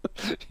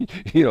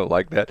 You don't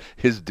like that?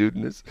 His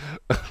dudeness?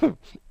 You're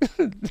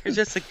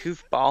just a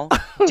goofball,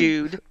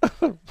 dude.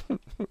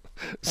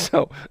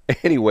 So,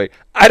 anyway,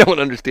 I don't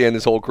understand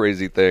this whole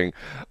crazy thing.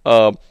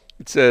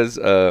 It says,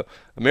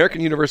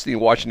 American University in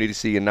Washington,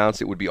 D.C.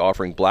 announced it would be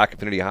offering Black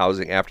affinity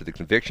housing after the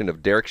conviction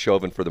of Derek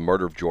Chauvin for the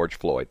murder of George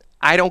Floyd.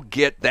 I don't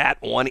get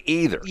that one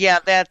either. Yeah,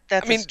 that's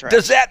I mean, a stretch.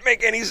 does that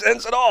make any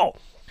sense at all?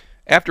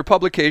 After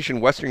publication,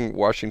 Western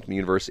Washington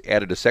University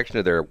added a section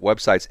of their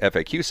website's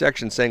FAQ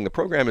section saying the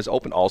program is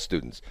open to all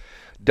students.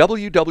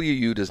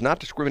 WWU does not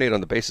discriminate on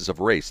the basis of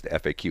race, the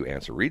FAQ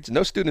answer reads.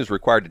 No student is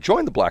required to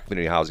join the Black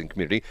affinity housing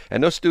community, and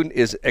no student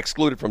is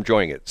excluded from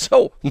joining it.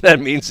 So that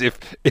means if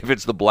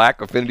it's the Black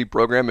affinity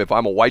program, if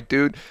I'm a white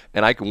dude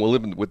and I can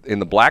live in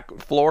the black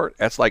floor,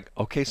 that's like,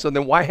 okay, so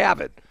then why have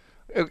it?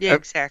 Yeah,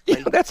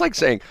 exactly. That's like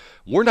saying,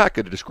 we're not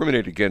going to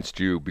discriminate against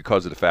you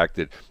because of the fact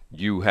that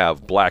you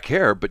have black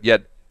hair, but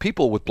yet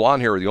people with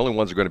blonde hair are the only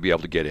ones who are going to be able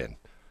to get in.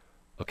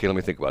 Okay, let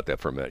me think about that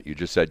for a minute. You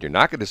just said you're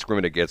not going to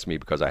discriminate against me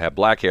because I have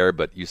black hair,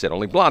 but you said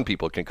only blonde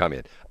people can come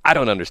in. I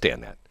don't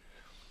understand that.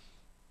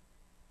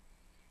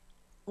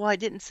 Well, I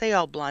didn't say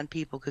all blonde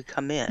people could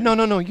come in.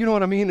 No. You know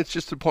what I mean? It's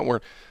just to the point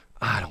where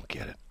I don't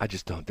get it. I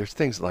just don't. There's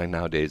things like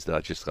nowadays that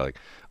I just like.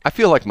 I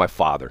feel like my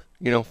father.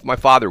 My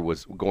father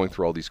was going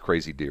through all these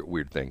crazy,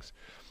 weird things.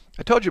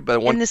 I told you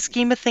about one. In the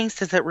scheme of things,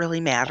 does it really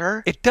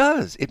matter? It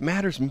does. It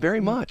matters very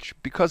much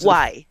because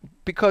why?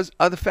 Because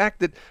of the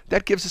fact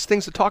that gives us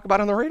things to talk about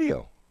on the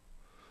radio.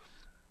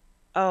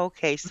 Oh,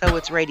 okay, so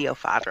it's radio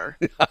fodder.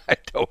 I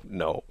don't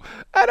know.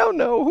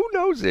 Who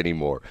knows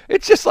anymore?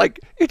 It's just like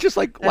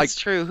That's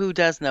true. Who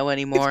does know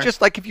anymore? It's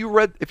just like if you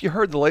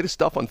heard the latest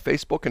stuff on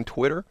Facebook and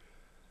Twitter.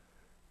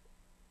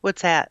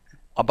 What's that?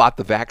 About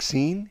the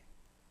vaccine.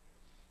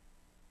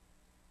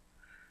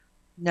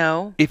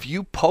 No. If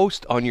you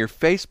post on your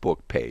Facebook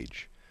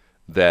page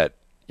that,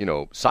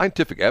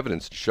 scientific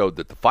evidence showed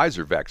that the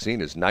Pfizer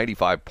vaccine is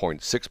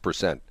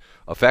 95.6%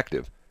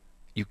 effective,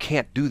 you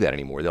can't do that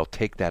anymore. They'll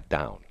take that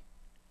down.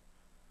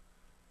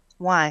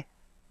 Why?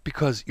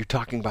 Because you're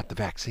talking about the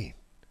vaccine,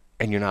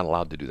 and you're not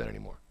allowed to do that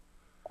anymore.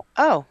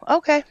 Oh,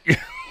 okay.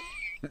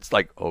 It's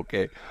like,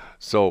 okay,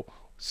 so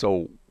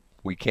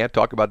we can't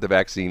talk about the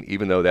vaccine,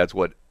 even though that's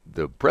what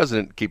the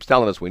president keeps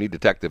telling us we need to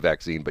take the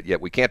vaccine, but yet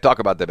we can't talk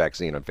about the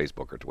vaccine on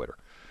Facebook or Twitter.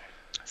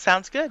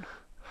 Sounds good.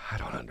 I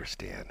don't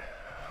understand.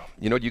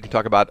 You know what you can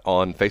talk about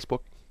on Facebook?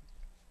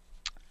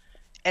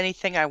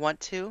 Anything I want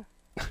to.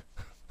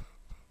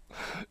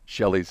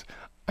 Shelley's.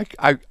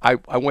 I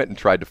went and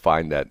tried to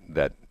find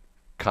that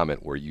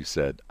comment where you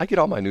said, I get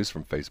all my news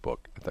from Facebook.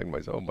 I think to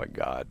myself, oh my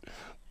God.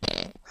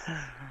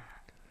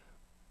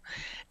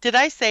 Did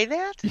I say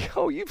that?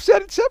 You've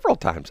said it several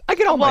times. I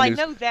get all my news.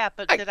 Well, I know that,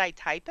 but did I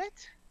type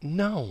it?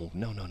 No.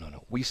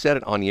 We said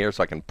it on the air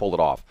so I can pull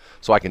it off.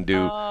 So I can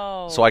do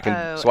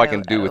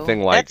do a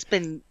thing like that's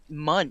been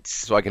months.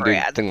 So I can do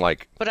a thing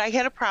like. But I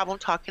had a problem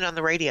talking on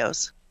the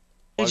radios.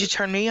 Did you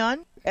turn me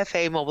on?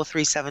 FA Mobile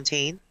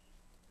 317.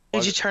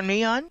 Did you turn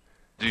me on?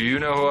 Do you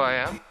know who I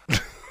am?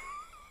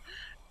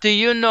 Do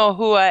you know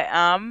who I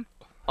am?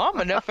 I'm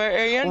an FAA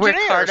engineer.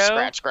 Ricardo.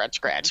 Scratch, scratch,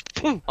 scratch.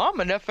 I'm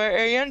an FAA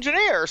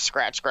engineer.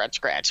 Scratch, scratch,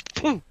 scratch.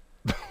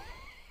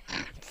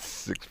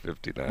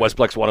 6:59.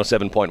 Westplex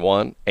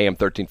 107.1, AM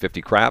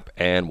 1350 Crap,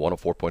 and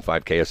 104.5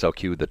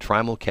 KSLQ. The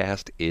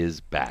Trimulcast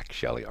is back,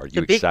 Shelley. Are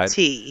you The big excited?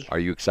 T. Are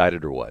you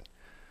excited or what?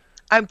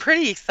 I'm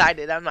pretty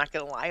excited. I'm not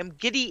going to lie. I'm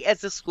giddy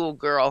as a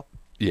schoolgirl.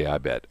 Yeah, I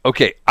bet.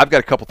 Okay, I've got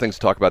a couple things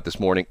to talk about this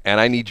morning, and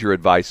I need your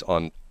advice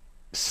on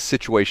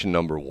situation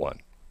number one.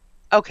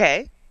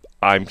 Okay.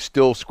 I'm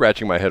still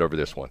scratching my head over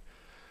this one.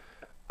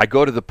 I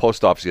go to the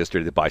post office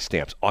yesterday to buy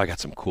stamps. Oh, I got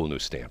some cool new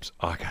stamps.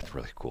 Oh, I got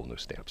really cool new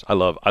stamps. I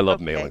love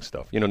mailing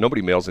stuff. You know,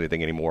 nobody mails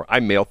anything anymore. I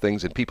mail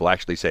things, and people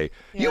actually say,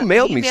 "You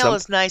mailed me some." Email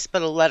is nice,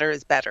 but a letter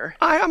is better.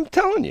 I'm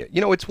telling you.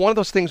 You know, it's one of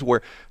those things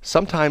where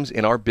sometimes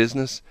in our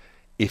business,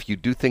 if you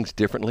do things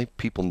differently,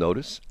 people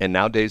notice. And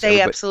nowadays,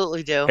 They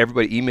absolutely do.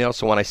 Everybody emails.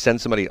 So when I send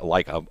somebody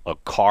like a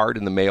card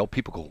in the mail,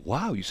 people go,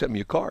 "Wow, you sent me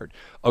a card."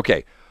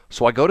 Okay,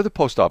 so I go to the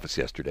post office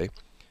yesterday.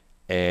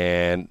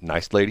 And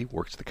nice lady,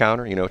 works the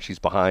counter. You know, she's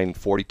behind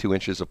 42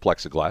 inches of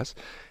plexiglass.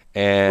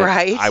 And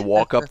Right. I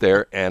walk up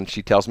there, and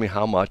she tells me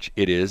how much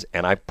it is.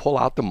 And I pull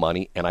out the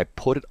money, and I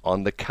put it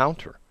on the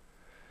counter.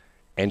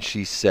 And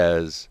she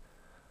says,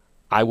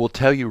 "I will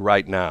tell you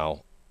right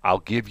now, I'll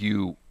give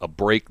you a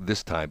break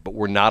this time, but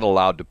we're not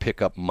allowed to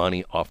pick up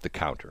money off the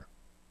counter."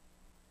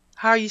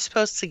 How are you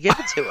supposed to give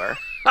it to her?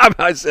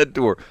 I said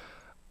to her,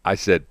 I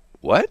said,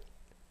 "What?"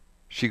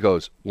 She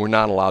goes, "We're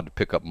not allowed to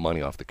pick up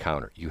money off the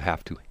counter. You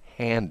have to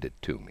hand it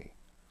to me."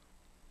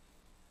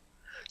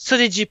 So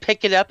did you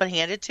pick it up and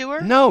hand it to her?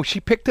 No, she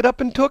picked it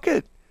up and took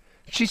it.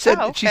 She said,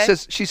 Oh, okay.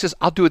 she says,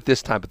 "I'll do it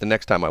this time, but the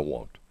next time I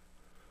won't."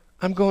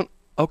 I'm going,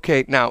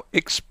 okay, now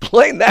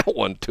explain that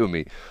one to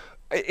me.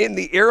 In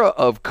the era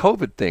of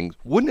COVID things,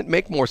 wouldn't it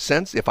make more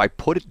sense if I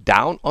put it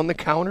down on the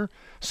counter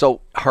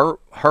so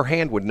her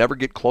hand would never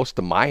get close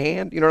to my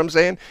hand? You know what I'm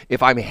saying?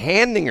 If I'm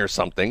handing her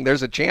something,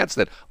 there's a chance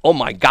that, oh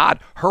my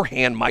God, her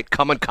hand might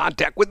come in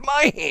contact with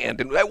my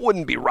hand, and that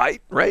wouldn't be right?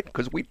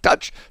 Because we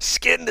touch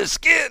skin to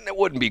skin. That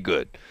wouldn't be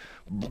good.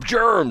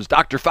 Germs,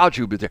 Dr. Fauci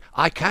would be there.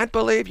 "I can't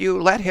believe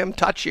you let him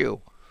touch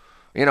you."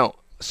 You know,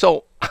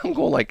 so I'm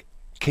going like,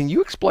 can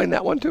you explain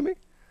that one to me?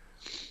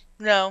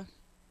 No.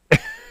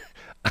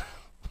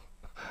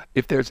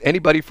 If there's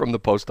anybody from the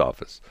post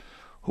office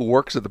who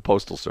works at the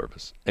Postal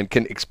Service and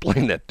can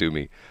explain that to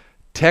me,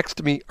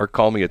 text me or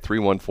call me at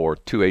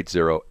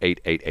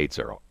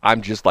 314-280-8880.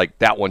 I'm just like,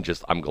 that one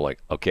I'm going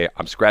like, okay,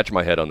 I'm scratching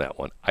my head on that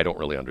one. I don't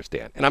really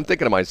understand. And I'm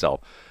thinking to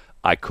myself,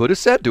 I could have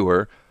said to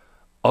her,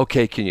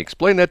 "Okay, can you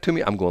explain that to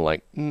me?" I'm going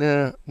like,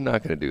 nah,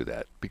 not going to do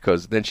that,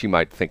 because then she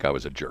might think I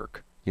was a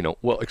jerk. You know,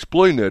 well,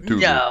 explain that to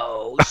me.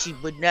 No, she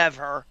would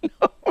never.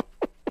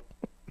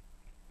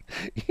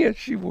 Yeah,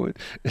 she would.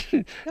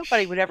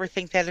 Nobody would ever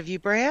think that of you,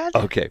 Brad.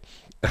 Okay.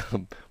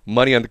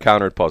 Money on the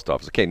counter at post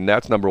office. Okay,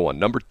 that's number one.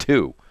 Number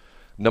two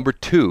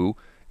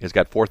has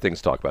got four things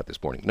to talk about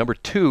this morning. Number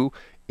two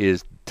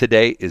is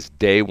today is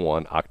day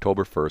one,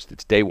 October 1st.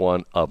 It's day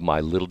one of my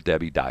Little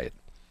Debbie diet.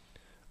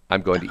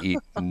 I'm going to eat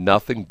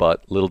nothing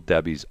but Little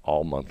Debbie's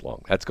all month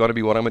long. That's going to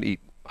be what I'm going to eat.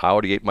 I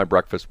already ate my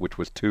breakfast, which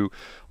was 2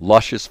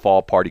 luscious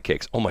fall party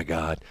cakes. Oh, my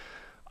God.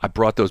 I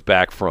brought those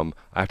back from,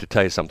 I have to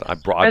tell you something.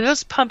 Are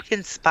those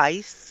pumpkin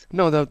spice?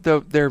 No,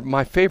 they're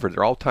my favorite.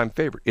 They're all-time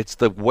favorite. It's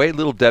the way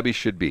Little Debbie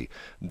should be.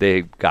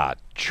 They've got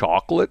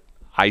chocolate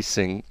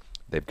icing.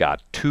 They've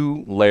got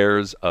 2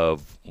 layers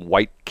of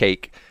white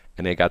cake,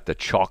 and they got the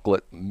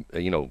chocolate,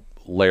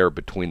 layer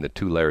between the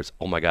 2 layers.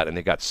 Oh, my God. And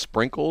they got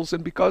sprinkles,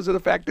 and because of the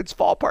fact it's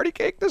fall party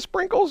cake, the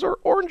sprinkles are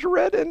orange,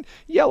 red, and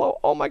yellow.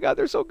 Oh, my God,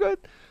 they're so good.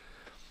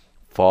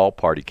 Fall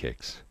party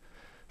cakes.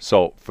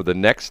 So for the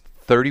next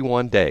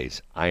 31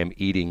 days, I am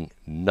eating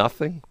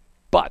nothing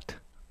but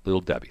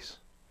Little Debbie's.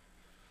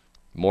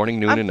 Morning,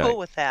 noon, and night. I'm cool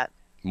with that.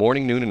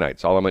 Morning, noon, and night.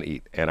 That's all I'm going to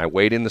eat. And I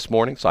weighed in this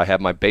morning, so I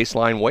have my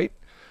baseline weight.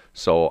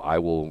 So I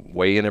will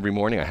weigh in every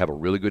morning. I have a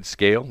really good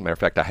scale. Matter of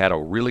fact, I had a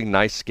really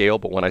nice scale,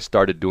 but when I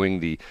started doing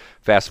the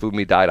fast food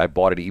me diet, I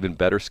bought an even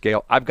better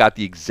scale. I've got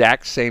the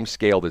exact same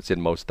scale that's in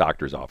most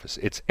doctors' office.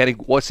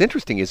 What's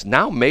interesting is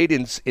now made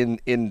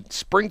in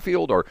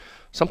Springfield or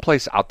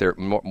someplace out there,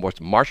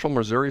 Marshall,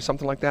 Missouri,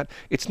 something like that.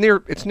 It's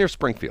near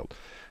Springfield.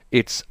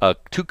 It's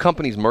 2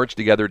 companies merged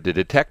together, the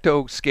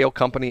Detecto Scale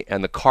Company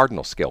and the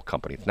Cardinal Scale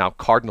Company. It's now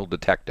Cardinal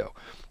Detecto.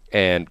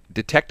 And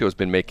Detecto has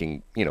been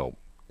making,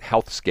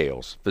 health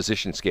scales,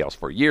 physician scales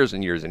for years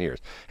and years and years.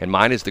 And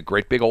mine is the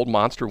great big old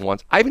monster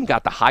ones. I even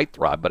got the height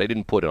rod, but I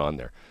didn't put it on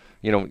there.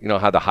 You know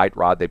how the height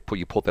rod,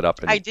 you pull that up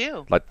and I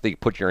do. They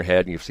put in your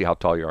head and you see how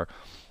tall you are.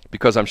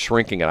 Because I'm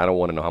shrinking and I don't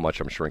want to know how much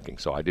I'm shrinking,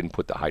 so I didn't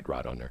put the height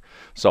rod on there.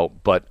 So,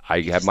 but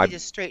I have my need to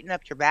straighten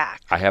up your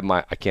back. I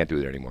can't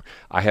do that anymore.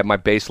 I have my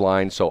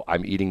baseline, so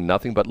I'm eating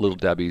nothing but Little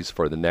Debbie's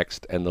for the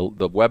next, and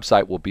the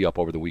website will be up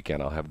over the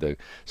weekend. I'll have the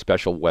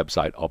special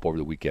website up over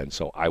the weekend,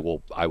 so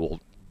I'll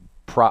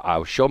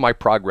show my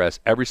progress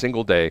every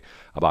single day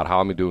about how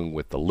I'm doing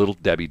with the Little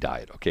Debbie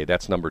diet. Okay,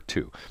 that's number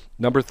 2.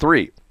 Number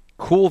 3,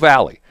 Cool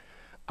Valley.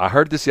 I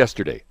heard this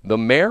yesterday. The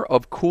mayor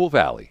of Cool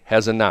Valley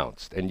has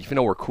announced, and when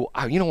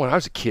I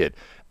was a kid,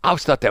 I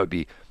always thought that would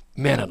be,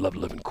 man, I'd love to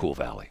live in Cool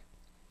Valley.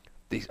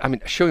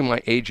 Showing my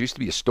age, there used to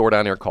be a store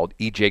down there called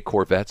EJ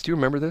Corvettes. Do you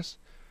remember this?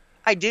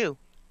 I do.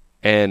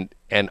 And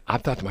I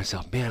thought to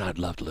myself, man, I'd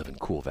love to live in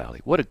Cool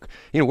Valley. Where do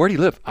you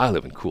live? I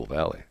live in Cool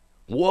Valley.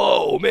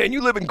 Whoa, man,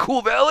 you live in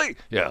Cool Valley?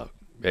 Yeah,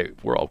 hey,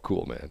 we're all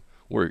cool, man.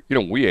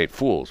 We ain't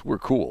fools. We're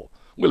cool.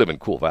 We live in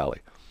Cool Valley.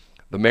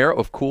 The mayor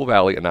of Cool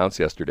Valley announced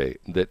yesterday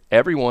that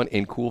everyone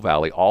in Cool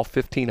Valley, all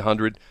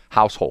 1,500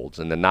 households,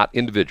 and then not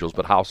individuals,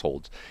 but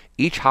households,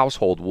 each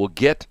household will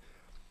get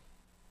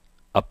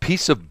a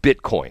piece of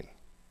Bitcoin.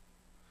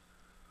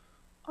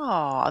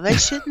 Oh, they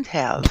shouldn't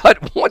have.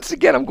 But once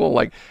again, I'm going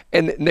like,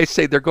 and they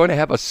say they're going to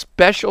have a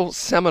special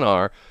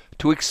seminar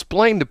to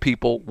explain to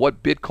people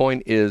what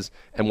Bitcoin is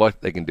and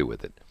what they can do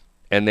with it.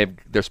 And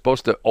they're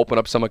supposed to open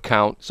up some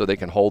account so they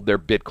can hold their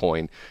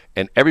Bitcoin.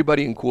 And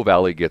everybody in Cool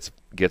Valley gets.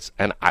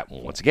 And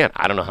once again,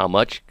 I don't know how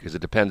much, because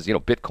it depends.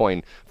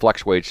 Bitcoin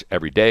fluctuates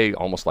every day,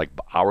 almost like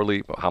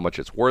hourly, how much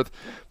it's worth.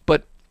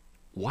 But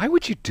why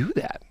would you do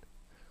that?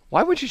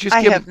 Why would you just?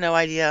 I have no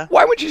idea.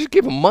 Why would you just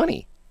give them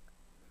money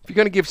if you're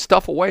going to give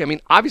stuff away? I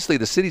mean, obviously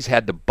the cities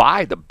had to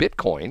buy the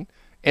Bitcoin.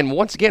 And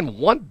once again,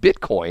 one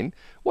Bitcoin.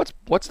 What's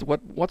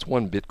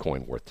one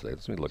Bitcoin worth today?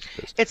 Let me look at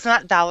this. It's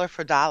not dollar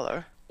for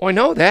dollar. Oh, I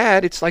know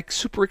that. It's like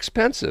super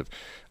expensive.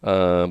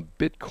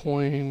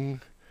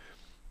 Bitcoin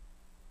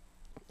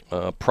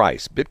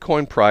price.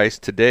 Bitcoin price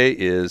today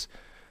is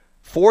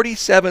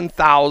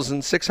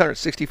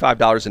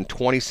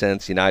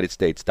 $47,665.20 United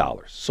States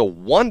dollars. So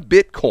one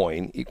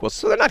Bitcoin equals.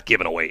 So they're not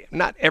giving away.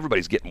 Not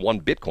everybody's getting one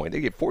Bitcoin.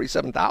 They get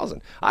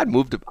 47,000. I'd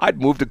move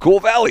to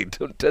Cool Valley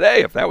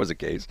today if that was the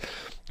case.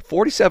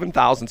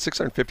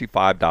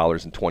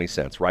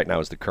 $47,655.20 right now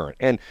is the current.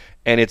 And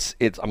it's.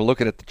 I'm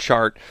looking at the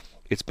chart.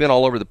 It's been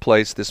all over the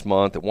place this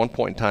month. At one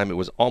point in time, it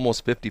was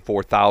almost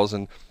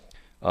 54,000.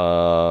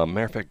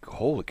 Matter of fact,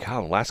 holy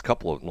cow!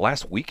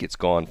 Last week, it's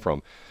gone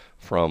from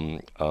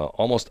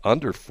almost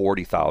under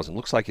 40,000.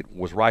 Looks like it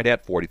was right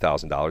at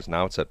 $40,000.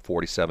 Now it's at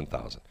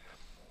 47,000.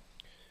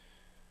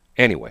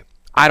 Anyway,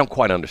 I don't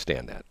quite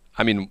understand that.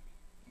 I mean,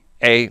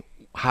 A,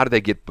 how do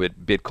they get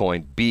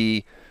Bitcoin?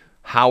 B,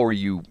 how are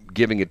you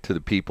giving it to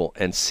the people?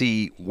 And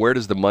C, where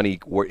does the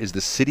money? Where is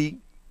the city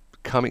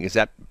coming? Is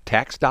that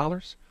tax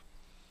dollars?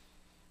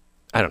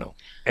 I don't know.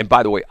 And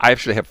by the way, I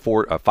actually have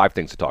 5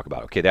 things to talk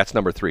about. Okay, that's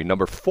number 3.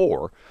 Number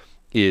 4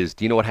 is,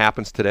 do you know what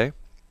happens today?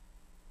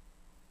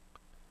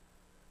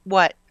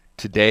 What?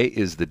 Today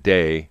is the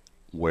day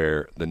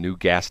where the new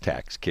gas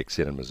tax kicks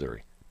in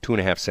Missouri.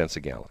 2.5 cents a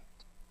gallon.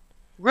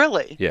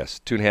 Really?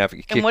 Yes,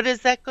 2.5. And what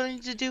is that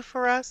going to do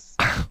for us?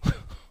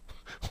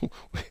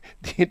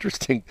 The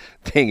interesting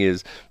thing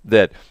is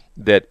that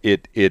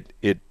it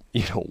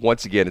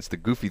once again, it's the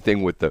goofy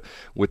thing with the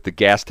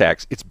gas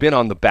tax. It's been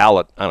on the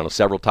ballot, I don't know,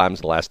 several times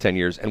in the last 10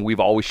 years, and we've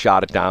always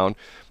shot it down.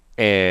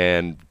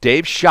 And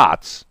Dave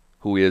Schatz,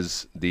 who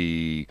is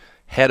the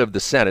head of the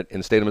Senate in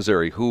the state of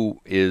Missouri,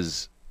 who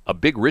is a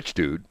big rich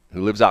dude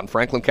who lives out in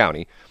Franklin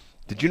County.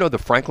 Did you know the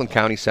Franklin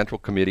County Central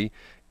Committee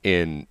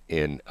in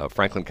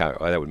Franklin County?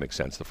 Oh, that would make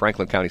sense. The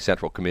Franklin County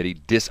Central Committee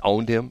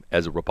disowned him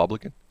as a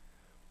Republican.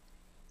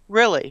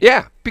 Really?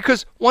 Yeah,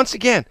 because once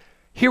again,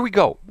 here we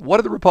go. What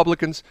are the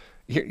Republicans?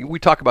 Here, we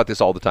talk about this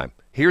all the time.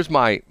 Here's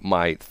my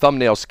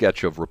thumbnail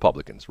sketch of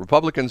Republicans.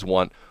 Republicans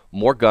want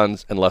more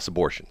guns and less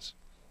abortions,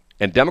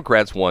 and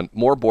Democrats want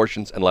more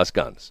abortions and less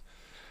guns.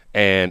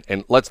 And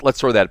let's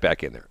throw that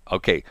back in there.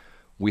 Okay,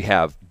 we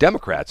have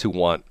Democrats who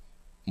want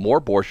more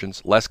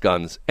abortions, less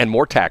guns, and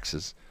more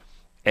taxes,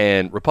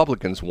 and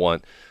Republicans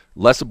want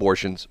less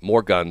abortions,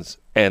 more guns,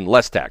 and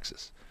less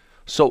taxes.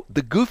 So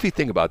the goofy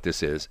thing about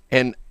this is,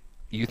 and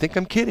you think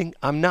I'm kidding,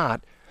 I'm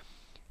not.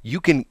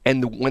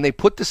 When they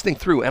put this thing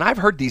through, and I've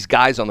heard these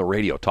guys on the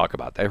radio talk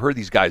about that. I've heard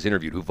these guys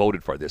interviewed who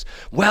voted for this.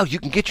 Well, you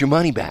can get your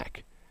money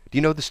back. Do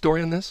you know the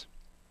story on this?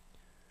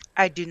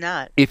 I do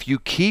not. If you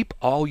keep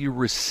all your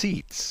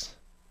receipts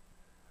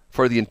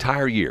for the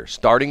entire year,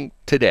 starting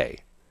today,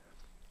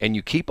 and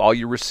you keep all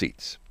your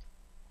receipts,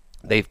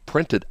 they've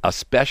printed a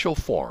special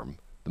form.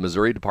 The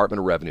Missouri Department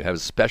of Revenue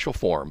has a special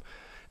form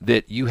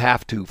that you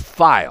have to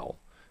file,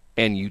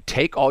 and you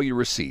take all your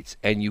receipts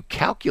and you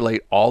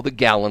calculate all the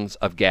gallons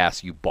of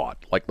gas you bought.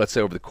 Like, let's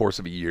say over the course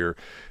of a year,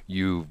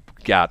 you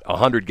got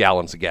 100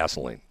 gallons of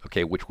gasoline,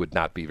 okay, which would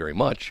not be very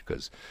much,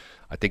 because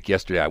I think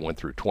yesterday I went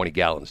through 20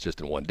 gallons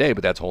just in one day,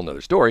 but that's a whole nother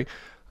story,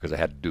 because I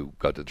had to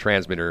go to the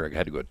transmitter. I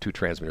had to go to 2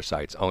 transmitter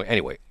sites. Oh,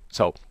 anyway,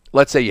 so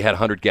let's say you had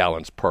 100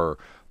 gallons per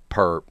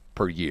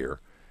year,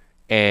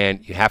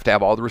 and you have to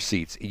have all the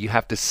receipts. You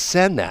have to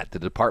send that to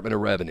the Department of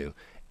Revenue,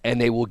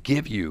 and they will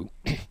give you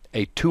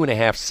a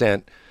 2.5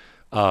 cent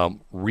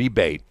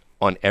rebate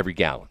on every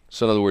gallon.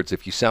 So in other words,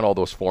 if you sent all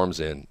those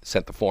forms in,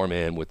 sent the form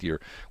in with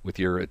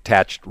your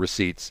attached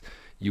receipts,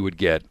 you would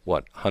get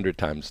 100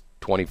 times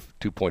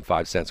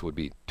 22.5 cents would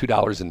be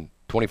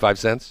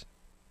 $2.25.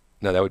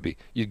 No, that would be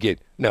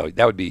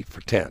that would be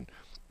for 10.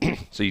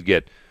 So you'd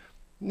get,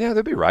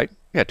 that'd be right.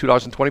 Yeah,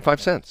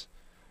 $2.25.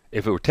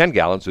 If it were 10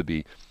 gallons, it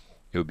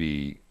would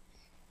be.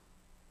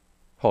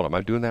 Hold on, am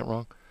I doing that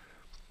wrong?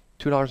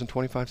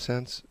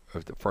 $2.25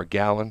 for a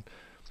gallon.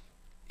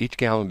 Each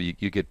gallon would be,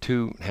 you get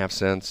 2.5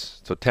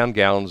 cents. So 10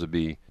 gallons would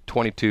be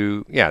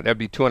 22. Yeah, that'd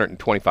be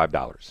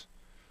 $225.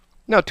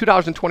 No,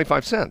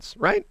 $2.25,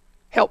 right?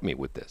 Help me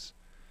with this.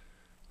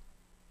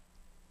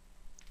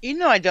 You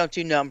know I don't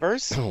do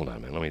numbers. Hold on a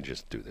minute. Let me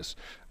just do this.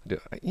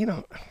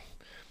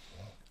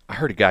 I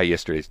heard a guy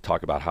yesterday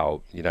talk about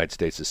how the United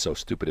States is so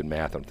stupid in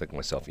math. I'm thinking to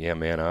myself, yeah,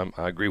 man,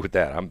 I agree with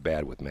that. I'm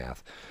bad with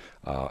math.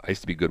 I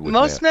used to be good with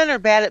math. Most men are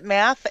bad at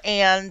math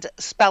and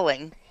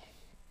spelling.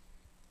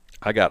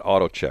 I got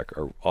auto check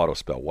or auto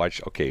spell.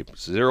 Watch. Okay,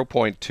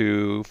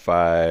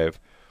 0.25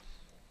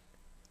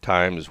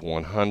 times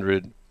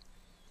 100.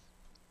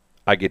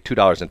 I get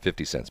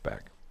 $2.50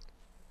 back.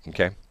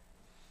 Okay.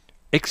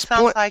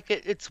 Sounds like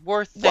it's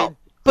worth the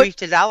grief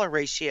to dollar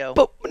ratio.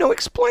 But no,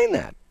 explain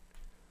that.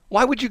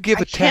 Why would you give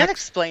a tax? I can't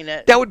explain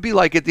it. That would be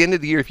like at the end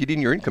of the year if you did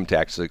your income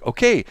tax. Like,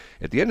 okay,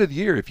 at the end of the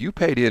year, if you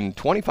paid in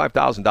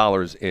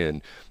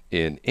 $25,000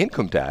 in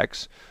income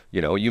tax,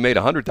 you made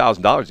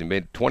 $100,000, you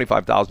made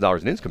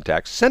 $25,000 in income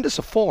tax. Send us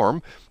a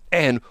form,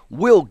 and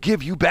we'll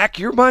give you back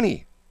your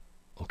money.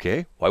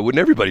 Okay, why wouldn't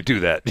everybody do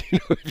that?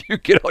 If you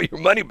get all your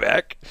money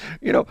back,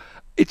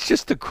 it's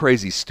just a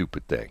crazy,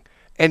 stupid thing.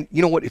 And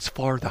you know what? It's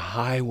for the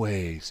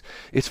highways.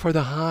 It's for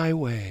the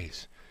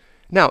highways.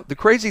 Now, the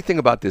crazy thing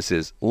about this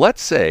is,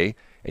 let's say,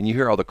 and you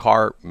hear all the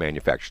car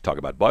manufacturers talk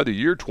about, by the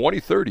year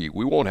 2030,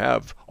 we won't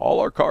have, all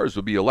our cars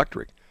will be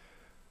electric.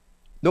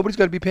 Nobody's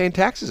going to be paying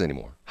taxes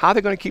anymore. How are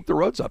they going to keep the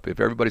roads up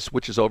if everybody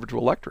switches over to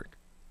electric?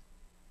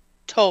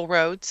 Toll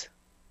roads.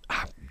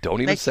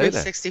 Don't even say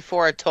that. Make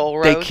 64 a toll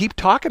road. They keep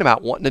talking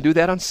about wanting to do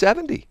that on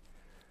 70.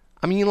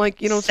 I mean,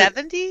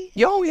 70?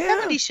 Oh, yeah.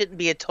 70 shouldn't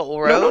be a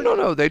toll road.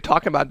 No. They're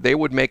talking about they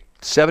would make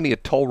 70 a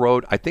toll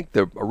road. I think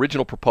the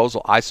original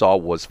proposal I saw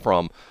was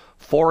from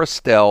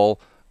Forestell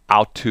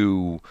out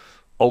to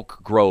Oak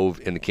Grove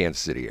in the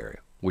Kansas City area,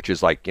 which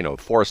is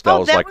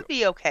Forestell is that would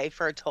be okay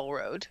for a toll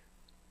road.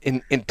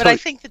 But I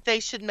think that they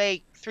should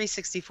make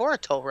 364 a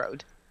toll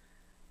road,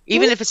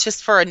 even if it's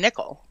just for a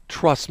nickel.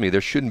 Trust me,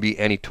 there shouldn't be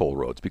any toll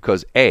roads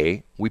because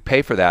A, we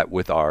pay for that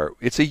with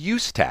it's a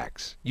use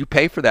tax. You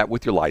pay for that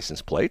with your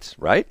license plates,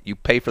 right? You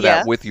pay for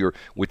that with your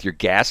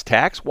gas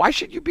tax. Why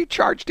should you be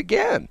charged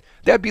again?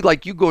 That'd be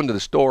like you go into the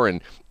store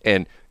and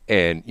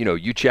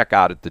you check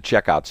out at the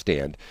checkout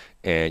stand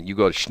and you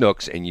go to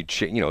Schnucks and you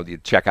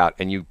check out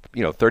and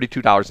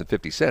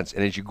 $32.50.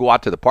 And as you go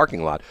out to the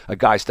parking lot, a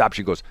guy stops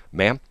you and goes,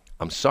 "Ma'am,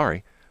 I'm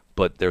sorry,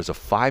 but there's a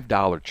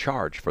 $5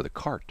 charge for the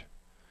cart."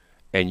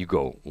 And you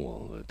go,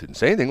 "Well, it didn't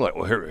say anything." Like,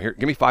 "Well, here,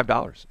 give me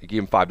 $5. You give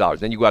him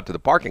 $5. Then you go out to the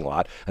parking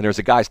lot, and there's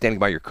a guy standing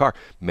by your car.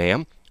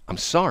 "Ma'am, I'm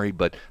sorry,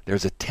 but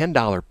there's a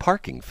 $10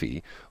 parking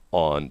fee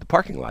on the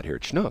parking lot here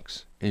at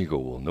Schnucks." And you go,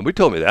 "Well, nobody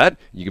told me that."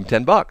 You give him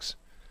 $10.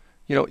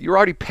 You're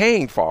already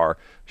paying for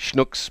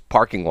Schnucks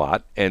parking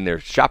lot and their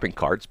shopping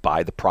carts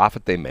by the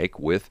profit they make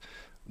with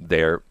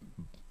their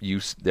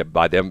use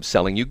by them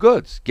selling you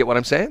goods. Get what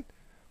I'm saying?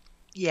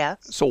 Yes.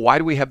 So why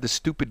do we have the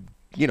stupid,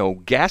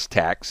 gas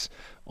tax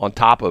on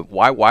top of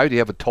why do you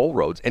have a toll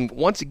roads? And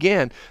once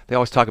again, they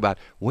always talk about,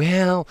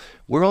 well,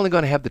 we're only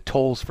going to have the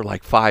tolls for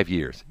like 5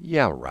 years.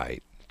 Yeah,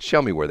 right.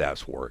 Show me where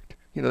that's worked.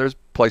 There's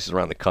places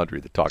around the country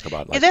that talk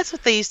about that's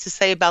what they used to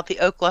say about the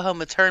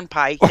Oklahoma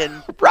Turnpike.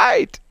 And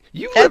right.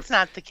 That's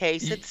not the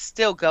case. It's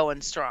still going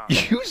strong.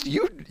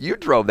 You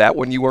drove that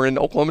when you were in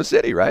Oklahoma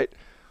City, right?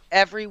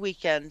 Every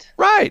weekend.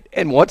 Right.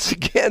 And once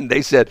again,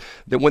 they said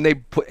that when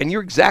they and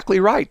you're exactly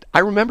right. I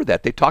remember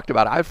that. They talked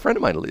about it. I have a friend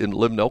of mine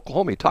lived in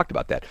Oklahoma. He talked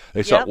about that.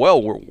 They said,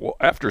 well,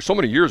 after so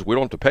many years, we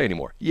don't have to pay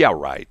anymore. Yeah,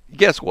 right.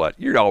 Guess what?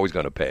 You're always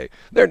going to pay.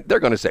 They're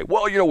going to say,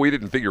 well, we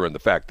didn't figure in the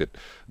fact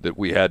that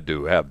we had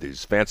to have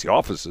these fancy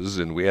offices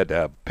and we had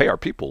to pay our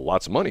people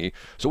lots of money.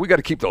 So we got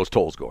to keep those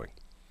tolls going.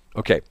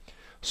 Okay.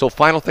 So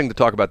final thing to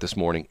talk about this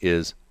morning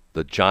is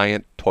the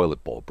giant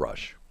toilet bowl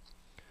brush.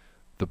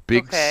 The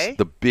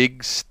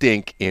big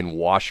stink in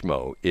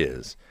Washmo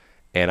is,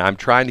 and I'm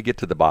trying to get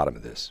to the bottom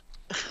of this.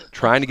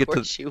 Trying to get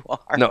to you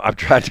are. No, I'm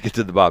trying to get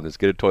to the bottom of this.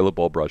 Get a toilet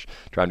bowl brush.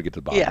 Trying to get to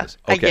the bottom of this.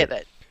 Okay. I get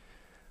it.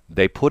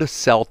 They put a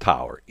cell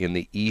tower in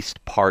the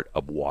east part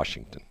of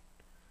Washington.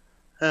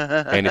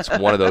 And it's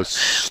one of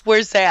those.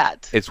 Where's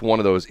that? It's one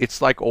of those.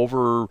 It's like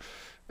over,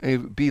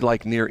 it'd be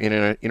like near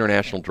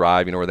International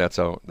Drive. You know where that's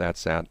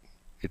at?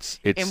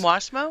 It's in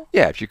Washmo?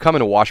 Yeah, if you come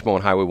into Washmo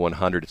on Highway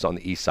 100, it's on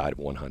the east side of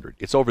 100.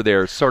 It's over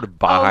there, sort of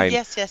behind. Oh,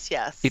 yes.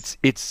 It's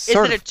Is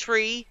it a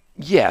tree?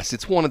 Yes,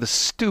 it's one of the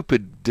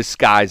stupid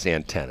disguise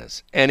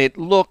antennas, and it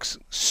looks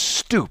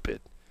stupid.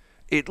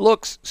 It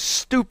looks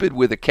stupid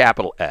with a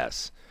capital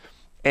S.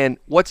 And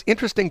what's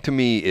interesting to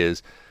me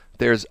is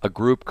there's a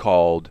group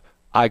called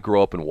I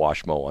Grew Up in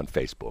Washmo on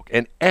Facebook,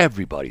 and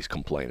everybody's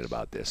complaining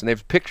about this, and they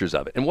have pictures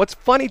of it. And what's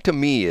funny to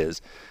me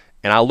is,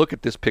 and I'll look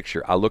at this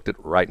picture. I looked at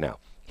it right now.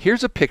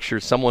 Here's a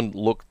picture someone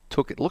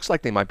took. It looks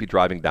like they might be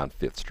driving down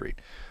 5th Street,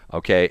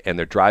 okay? And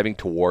they're driving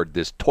toward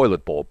this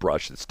toilet bowl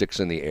brush that sticks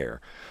in the air.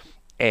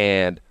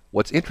 And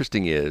what's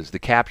interesting is the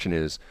caption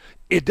is,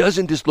 "It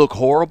doesn't just look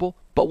horrible,"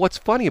 but what's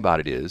funny about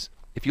it is,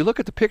 if you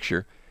look at the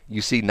picture,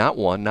 you see not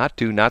 1, not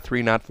 2, not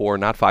 3, not 4,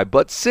 not 5,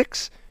 but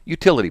 6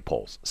 utility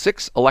poles,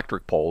 6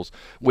 electric poles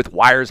with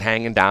wires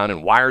hanging down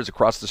and wires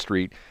across the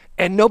street.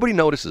 And nobody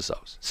notices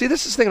those. See,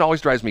 this is the thing that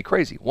always drives me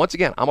crazy. Once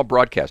again, I'm a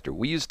broadcaster.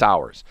 We use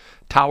towers.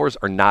 Towers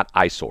are not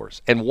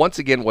eyesores. And once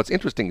again, what's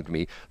interesting to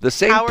me,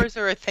 towers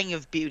are a thing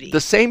of beauty.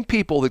 The same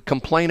people that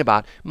complain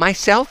about, my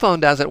cell phone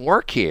doesn't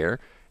work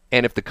here,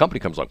 and if the company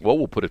comes like, well,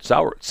 we'll put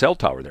a cell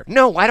tower there.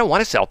 No, I don't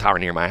want a cell tower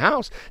near my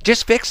house.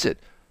 Just fix it.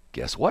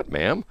 Guess what,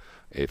 ma'am?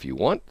 If you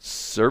want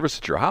service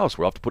at your house,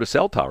 we'll have to put a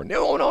cell tower.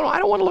 No, I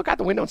don't want to look out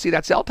the window and see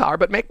that cell tower,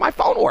 but make my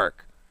phone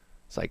work.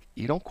 It's like,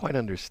 you don't quite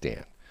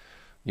understand.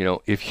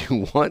 If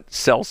you want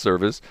cell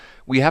service,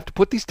 we have to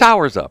put these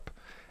towers up.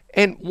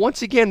 And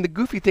once again, the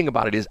goofy thing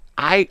about it is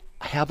I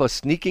have a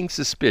sneaking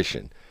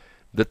suspicion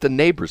that the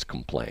neighbors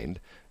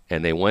complained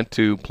and they went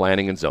to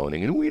planning and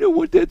zoning and we don't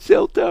want that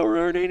cell tower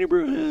in our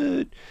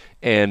neighborhood.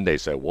 And they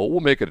said, well,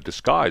 we'll make it a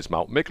disguise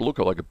mount, make it look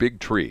like a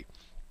big tree.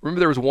 Remember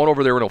there was one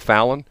over there in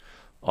O'Fallon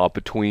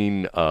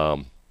between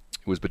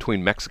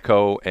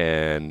Mexico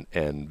and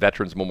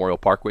Veterans Memorial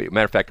Parkway.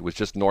 Matter of fact, it was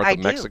just north of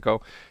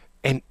Mexico.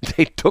 And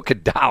they took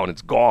it down.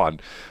 It's gone.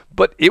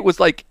 But it was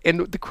like,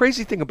 and the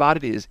crazy thing about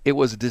it is it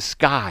was a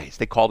disguise.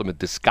 They called them a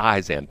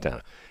disguise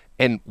antenna.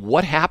 And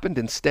what happened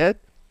instead?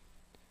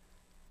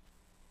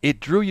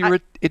 It drew your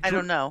I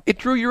don't know. It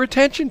drew your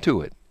attention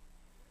to it.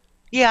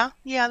 Yeah,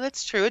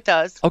 that's true. It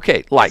does.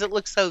 Okay, because it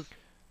looks so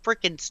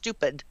freaking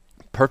stupid.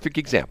 Perfect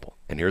example.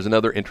 And here's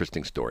another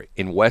interesting story.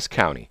 In West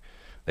County,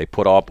 they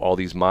put up all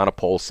these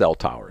monopole cell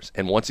towers.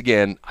 And once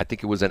again, I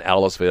think it was in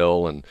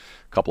Ellisville and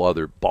a couple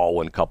other,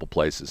 Baldwin, a couple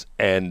places.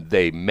 And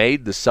they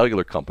made the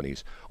cellular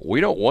companies, we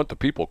don't want the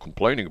people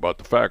complaining about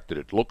the fact that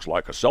it looks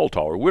like a cell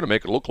tower. We're going to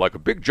make it look like a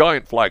big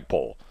giant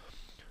flagpole.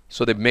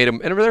 So they've made them,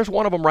 and there's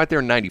one of them right there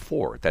in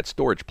 94, that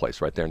storage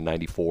place right there in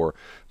 94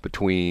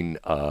 between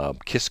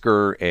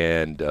Kisker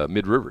and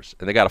Mid Rivers.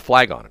 And they got a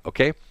flag on it,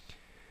 okay?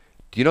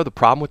 Do you know the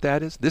problem with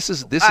that is?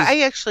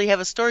 I actually have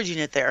a storage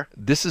unit there.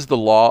 This is the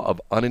law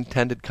of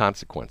unintended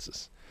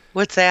consequences.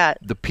 What's that?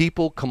 The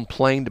people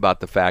complained about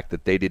the fact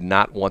that they did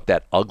not want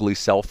that ugly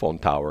cell phone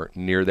tower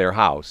near their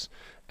house,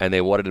 and they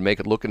wanted to make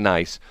it look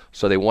nice,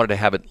 so they wanted to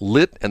have it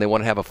lit, and they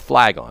wanted to have a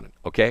flag on it,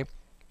 okay?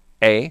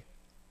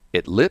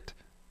 It lit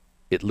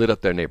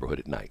up their neighborhood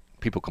at night.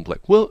 People complain,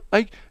 well,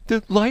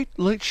 the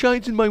light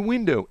shines in my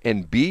window.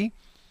 And B,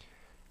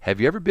 have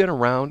you ever been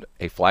around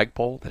a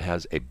flagpole that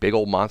has a big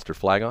old monster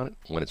flag on it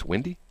when it's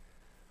windy?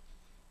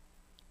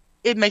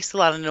 It makes a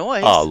lot of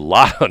noise. A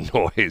lot of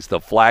noise.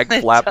 The flag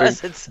flapping.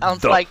 It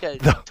sounds like a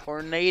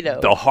tornado.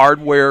 The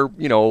hardware,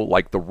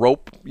 like the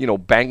rope,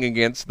 banging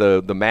against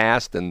the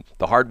mast and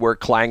the hardware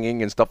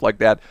clanging and stuff like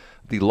that.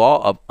 The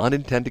law of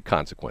unintended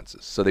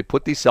consequences. So they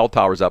put these cell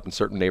towers up in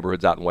certain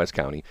neighborhoods out in West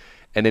County.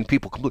 And then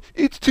people complain,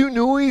 it's too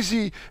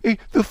noisy.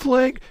 The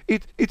flag,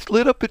 it's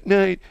lit up at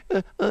night.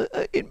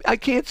 I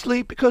can't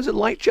sleep because the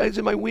light shines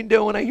in my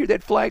window and I hear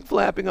that flag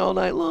flapping all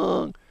night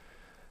long.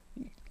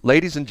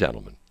 Ladies and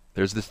gentlemen,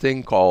 there's this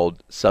thing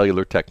called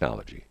cellular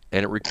technology,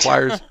 and it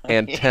requires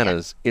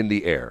antennas in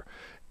the air.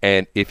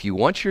 And if you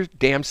want your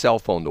damn cell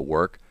phone to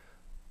work,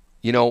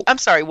 I'm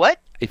sorry,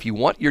 what? If you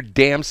want your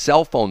damn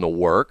cell phone to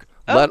work,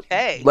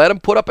 okay. let them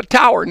put up a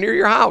tower near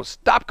your house.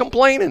 Stop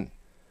complaining.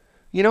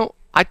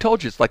 I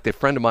told you, it's like that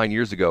friend of mine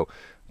years ago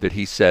that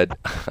he said,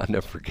 I'll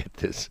never forget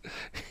this.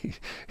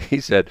 He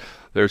said,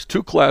 there's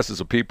two classes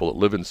of people that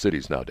live in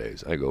cities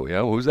nowadays. I go,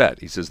 yeah, who's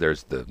that? He says,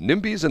 there's the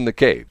NIMBYs and the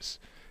caves.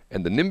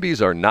 And the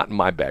NIMBYs are not in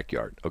my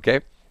backyard,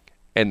 okay?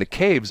 And the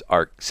caves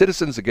are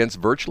citizens against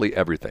virtually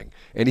everything.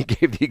 And he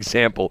gave the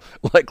example,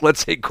 like,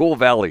 let's say Cool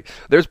Valley.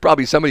 There's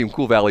probably somebody in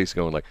Cool Valley is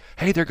going like,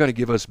 hey, they're going to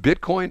give us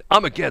Bitcoin?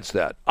 I'm against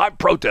that. I'm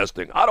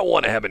protesting. I don't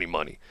want to have any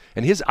money.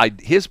 And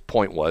his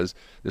point was,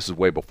 this is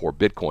way before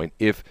Bitcoin,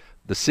 if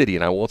the city,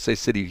 and I won't say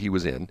city he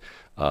was in,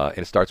 and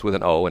it starts with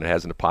an O and it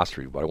has an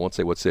apostrophe, but I won't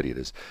say what city it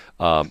is.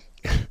 I'm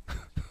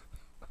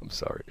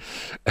sorry.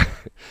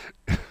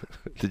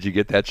 Did you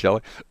get that,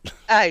 Shelley?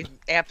 I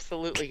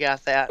absolutely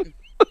got that.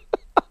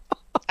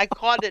 I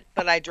caught it,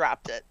 but I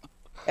dropped it.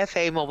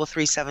 FA Mobile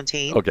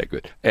 317. Okay,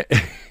 good.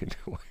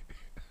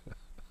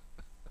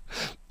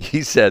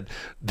 He said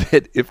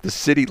that if the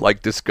city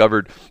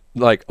discovered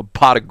like a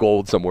pot of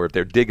gold somewhere, if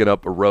they're digging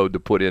up a road to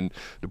put in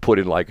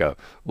like a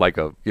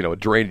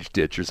drainage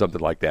ditch or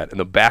something like that, and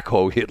the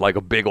backhoe hit like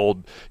a big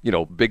old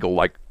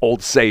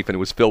old safe and it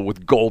was filled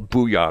with gold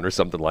bullion or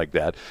something like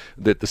that,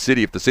 that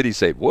if the city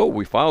say, well,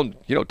 we found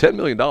 $10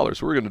 million,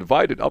 so we're going to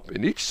divide it up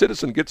and each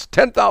citizen gets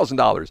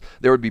 $10,000,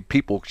 there would be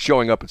people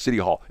showing up at City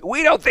Hall.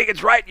 We don't think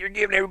it's right you're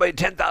giving everybody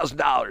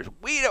 $10,000.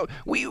 We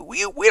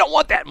don't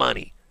want that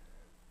money.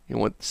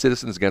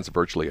 Citizens against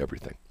virtually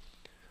everything.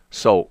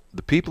 So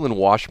the people in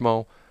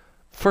Washmo,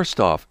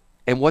 first off,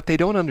 and what they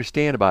don't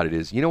understand about it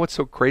is, what's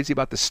so crazy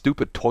about the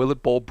stupid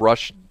toilet bowl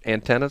brush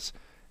antennas?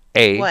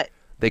 A, what?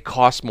 They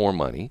cost more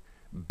money.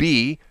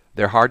 B,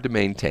 they're hard to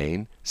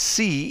maintain.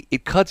 C,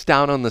 it cuts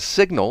down on the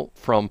signal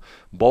from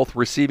both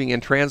receiving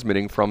and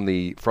transmitting from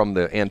the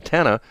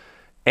antenna.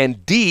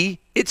 And D,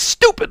 it's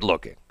stupid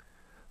looking.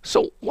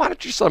 So why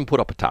don't your son put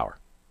up a tower?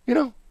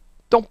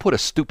 Don't put a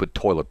stupid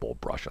toilet bowl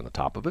brush on the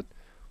top of it.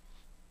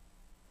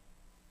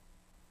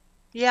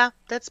 Yeah,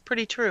 that's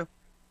pretty true.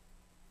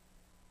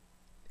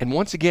 And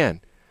once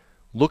again,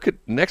 look at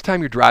next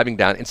time you're driving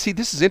down, and see,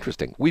 this is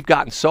interesting. We've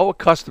gotten so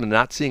accustomed to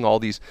not seeing all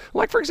these.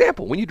 Like, for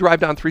example, when you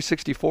drive down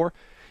 364,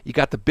 you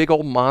got the big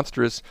old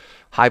monstrous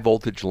high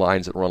voltage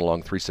lines that run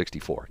along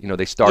 364.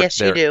 They start Yes,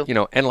 there. you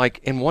do.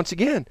 And once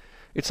again,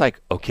 it's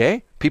like,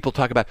 okay, people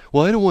talk about,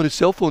 well, I don't want a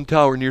cell phone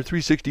tower near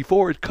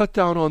 364. It cut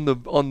down on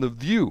the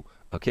view.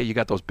 Okay, you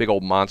got those big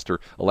old monster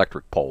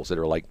electric poles that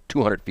are like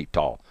 200 feet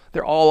tall.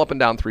 They're all up and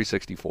down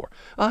 364.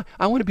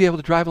 I want to be able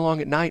to drive along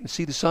at night and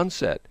see the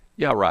sunset.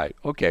 Yeah, right.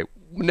 Okay,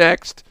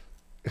 next.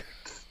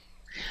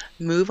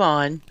 Move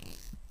on.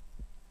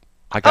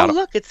 I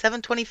Look, it's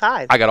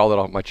 7:25. got all that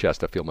off my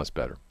chest. I feel much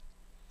better.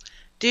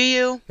 Do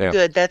you? Yeah.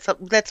 Good. That's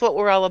what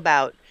we're all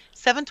about.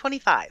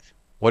 7:25.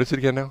 What is it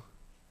again now?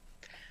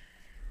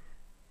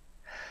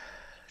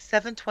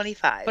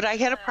 7:25. But I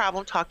had a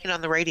problem talking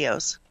on the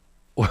radios.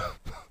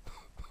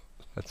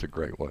 That's a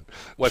great one.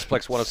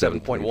 Westplex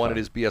 107.1. It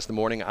is BS in the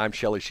Morning. I'm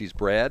Shelley. She's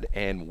Brad.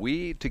 And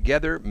we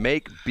together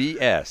make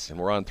BS. And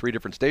we're on 3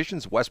 different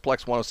stations.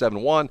 Westplex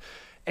 107.1,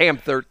 AM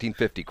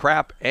 1350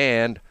 Crap,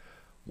 and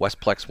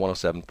Westplex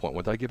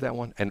 107.1. Did I give that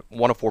one? And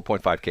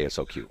 104.5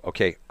 KSOQ.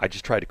 Okay, I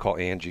just tried to call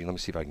Angie. Let me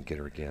see if I can get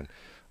her again.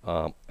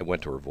 I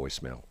went to her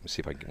voicemail. Let me see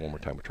if I can get one more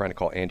time. We're trying to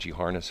call Angie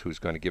Harness, who's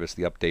going to give us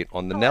the update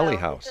on the Nellie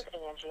house. This is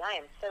Angie. I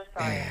am so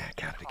sorry.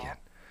 Got it again.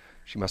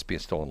 She must be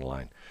still on the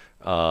line.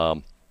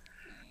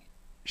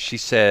 She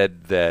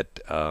said that,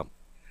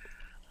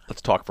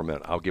 let's talk for a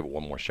minute. I'll give it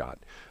one more shot.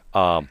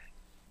 The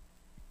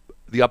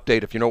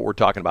update, if you know what we're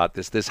talking about,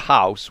 this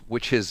house,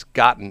 which has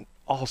gotten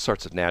all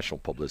sorts of national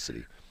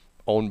publicity,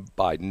 owned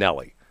by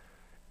Nellie.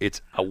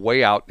 It's a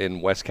way out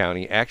in West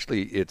County.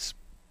 Actually, it's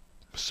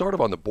sort of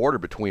on the border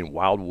between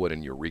Wildwood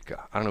and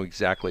Eureka. I don't know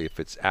exactly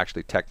if it's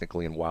actually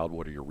technically in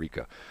Wildwood or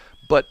Eureka.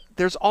 But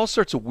there's all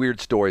sorts of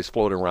weird stories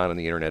floating around on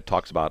the internet.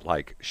 Talks about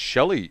like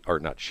Nellie.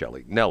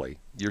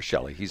 You're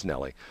Shelley. He's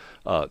Nellie.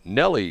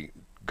 Nellie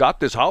got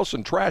this house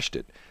and trashed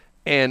it.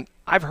 And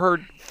I've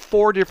heard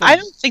 4 different... I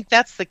don't think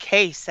that's the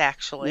case,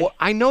 actually. Well,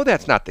 I know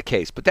that's not the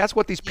case, but that's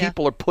what these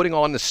people are putting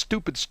on the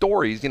stupid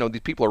stories. These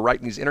people are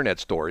writing these internet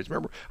stories.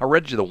 Remember, I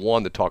read you the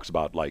one that talks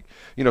about, like,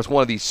 it's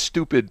one of these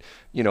stupid,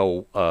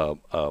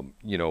 clickbait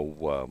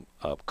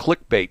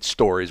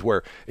stories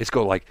where it's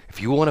going like,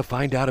 if you want to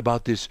find out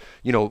about this,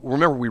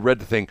 remember we read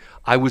the thing,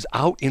 I was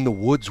out in the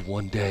woods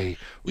one day.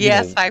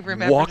 Yes, I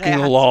remember walking that.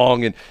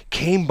 along and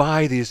came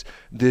by this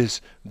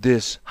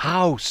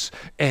house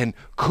and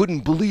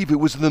couldn't believe it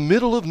was in the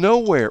middle of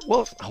nowhere.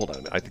 Well, hold on a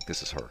minute. I think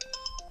this is her.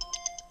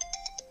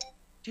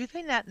 Do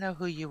they not know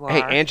who you are?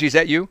 Hey, Angie, is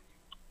that you?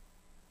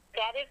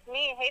 That is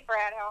me. Hey,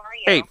 Brad, how are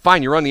you? Hey,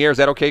 fine. You're on the air. Is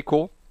that okay?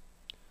 Cool.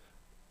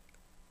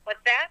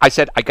 What's that? I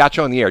said I got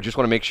you on the air. Just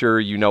want to make sure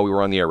you know we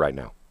were on the air right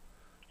now.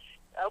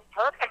 Oh,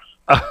 perfect.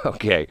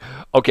 Okay.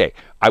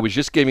 I was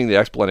just giving the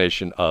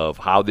explanation of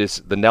how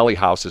the Nellie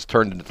house has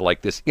turned into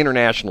like this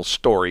international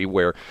story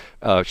where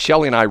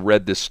Shelley and I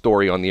read this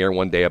story on the air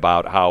one day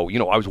about how,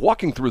 I was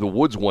walking through the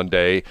woods one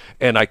day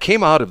and I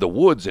came out of the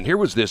woods and here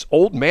was this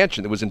old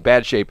mansion that was in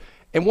bad shape.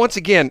 And once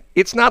again,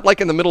 it's not like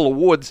in the middle of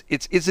woods.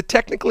 Is it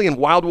technically in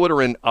Wildwood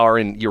or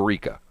in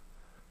Eureka?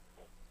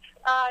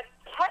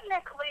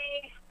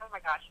 Technically, oh my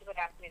gosh, you would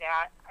ask me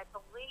that. I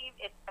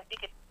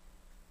think it's,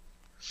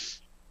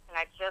 and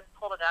I just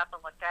pulled it up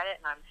and looked at it,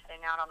 and I'm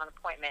heading out on an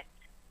appointment.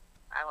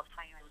 I will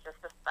tell you in just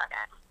a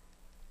second.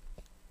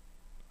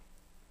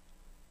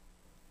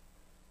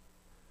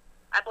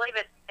 I believe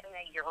it's in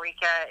the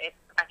Eureka.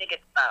 I think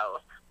it's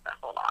both. But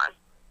hold on.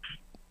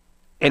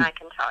 And I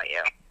can tell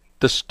you.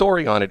 The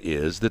story on it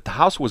is that the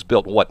house was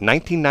built,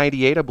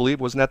 1998, I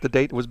believe? Wasn't that the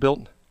date it was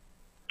built?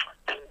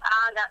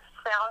 That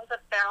sounds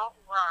about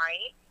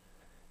right.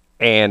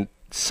 And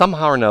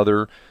somehow or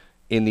another,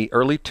 in the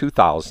early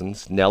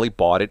 2000s, Nellie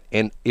bought it.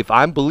 And if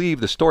I believe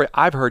the story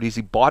I've heard is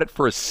he bought it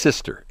for his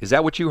sister. Is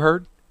that what you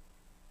heard?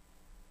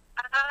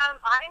 I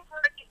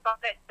heard he bought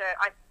it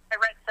I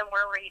read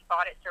somewhere where he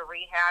bought it to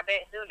rehab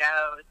it. Who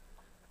knows?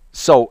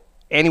 So,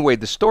 anyway,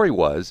 the story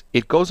was,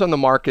 it goes on the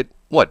market,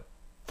 4,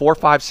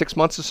 5, 6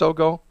 months or so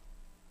ago?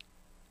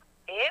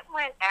 It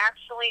went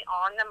actually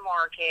on the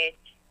market.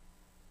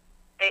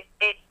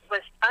 It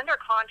was under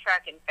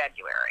contract in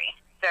February.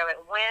 So it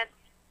went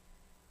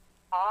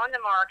on the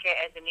market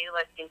as a new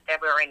listing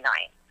February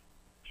 9th.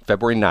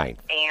 February 9th.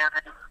 And,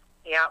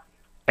 yep.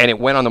 And it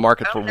went on the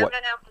market for what? No,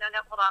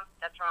 hold on.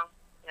 That's wrong.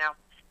 No.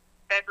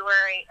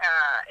 February,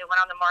 it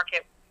went on the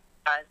market,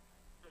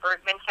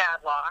 Bergman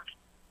Tadlock,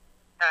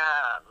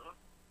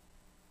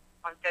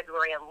 on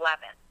February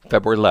 11th.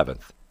 February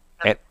 11th.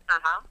 And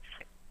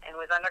it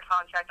was under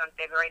contract on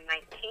February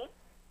 19th.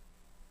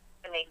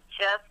 And they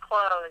just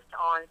closed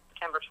on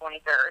September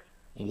 23rd.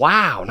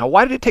 Wow. Now,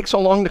 why did it take so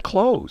long to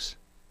close?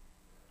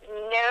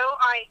 No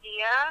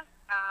idea.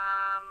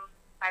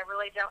 I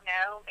really don't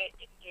know. It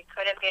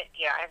could have been.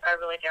 Yeah, I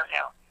really don't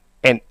know.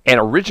 And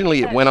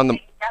originally it went on the.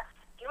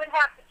 You would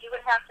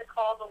have to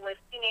call the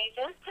listing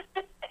agent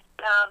to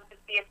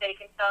see if they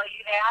can tell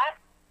you that.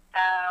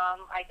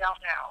 I don't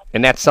know.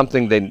 And that's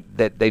something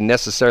that they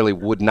necessarily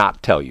would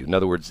not tell you. In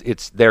other words,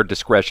 it's their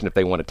discretion if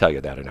they want to tell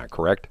you that or not.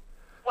 Correct?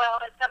 Well,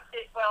 it's up to,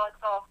 well,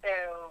 it's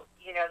also,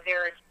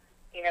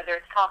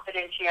 there's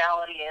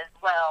confidentiality as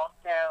well.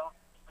 So,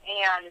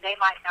 and they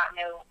might not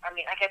know. I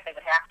mean, I guess they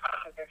would have to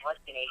because there's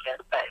listing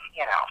agents, but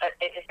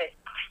if it's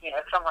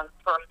someone's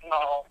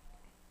personal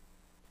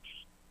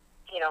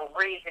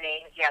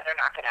reasoning,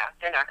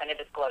 they're not gonna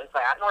disclose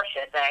that, nor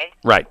should they.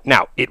 Right.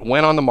 Now, it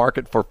went on the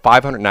market for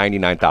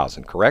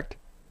 $599,000, correct?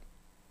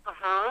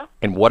 Mm-hmm.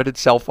 And what did it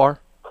sell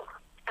for?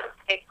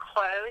 It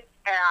closed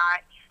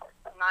at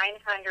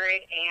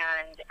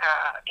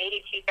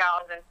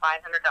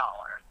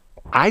 $982,500.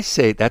 I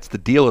say that's the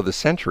deal of the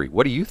century.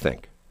 What do you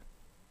think?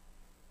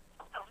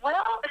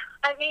 Well,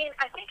 I mean,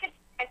 I think it's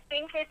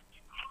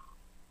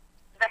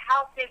the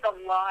house is a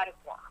lot of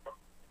work,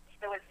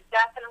 so it's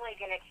definitely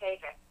going to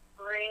take a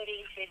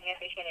pretty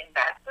significant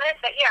investment.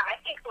 But yeah, I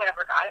think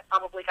whoever got it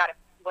probably got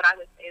what I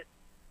would say is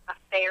a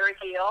fair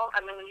deal. I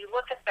mean, when you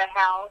look at the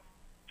house,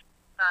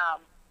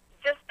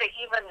 just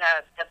even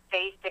the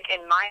basic,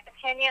 in my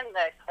opinion,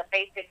 the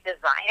basic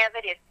design of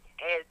it is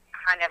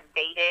kind of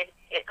dated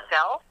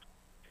itself.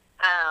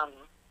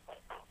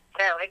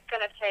 So it's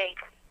going to take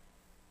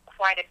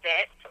quite a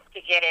bit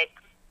to get it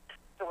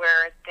to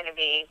where it's going to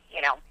be,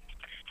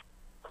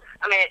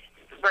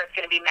 where it's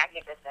going to be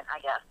magnificent, I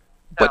guess.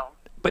 So.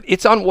 But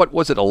it's on, what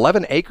was it,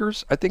 11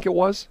 acres, I think it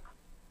was?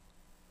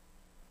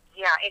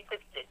 Yeah,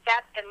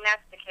 that's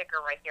the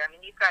kicker right there. I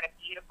mean, you've got a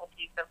beautiful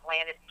piece of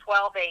land. It's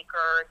 12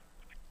 acres,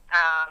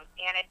 and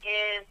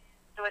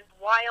it's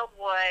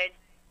Wildwood,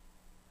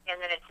 and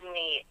then it's in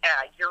the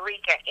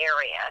Eureka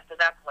area. So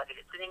that's what it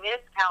is. So the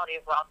municipality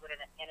of Wildwood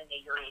and in the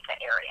Eureka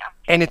area.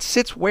 And it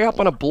sits way up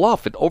on a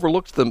bluff. It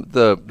overlooks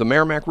the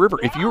Merrimack River.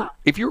 Yeah.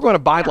 If you were going to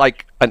buy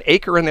like an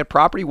acre in that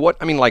property,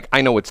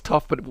 I know it's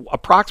tough, but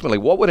approximately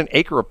what would an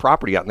acre of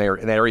property out in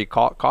that area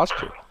cost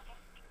you?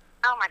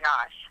 Oh my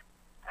gosh.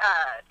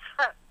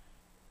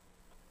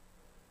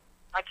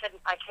 I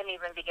couldn't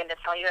even begin to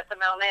tell you at the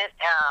moment.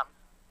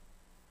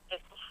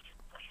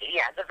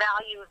 The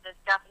value is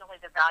definitely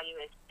the value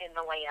is in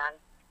the land.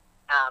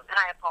 And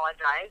I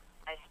apologize.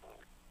 I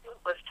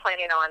was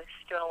planning on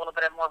doing a little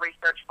bit of more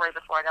research for you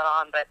before I got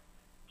on, but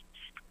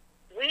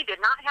we did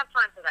not have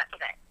time for that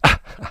today.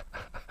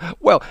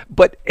 Well,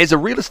 but as a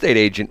real estate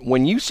agent,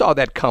 when you saw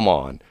that come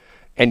on,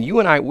 and you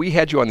and we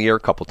had you on the air a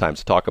couple times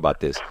to talk about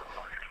this.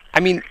 I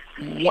mean,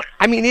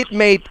 it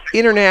made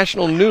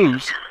international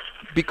news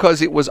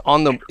because it was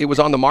on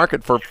the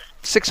market for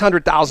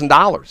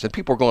 $600,000, and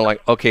people were going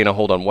like, okay, now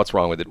hold on, what's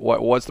wrong with it?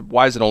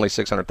 Why is it only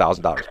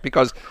 $600,000?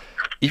 Because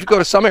if you go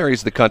to some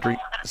areas of the country,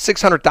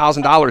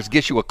 $600,000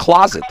 gets you a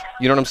closet.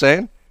 You know what I'm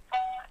saying?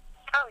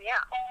 Oh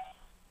yeah,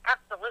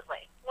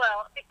 absolutely.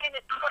 Well,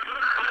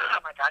 oh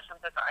my gosh, I'm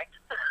so sorry.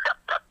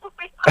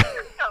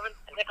 I'm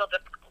technical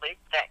difficulties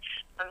today.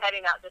 I'm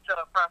heading out to show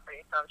a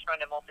property, so I'm trying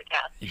to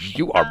multitask.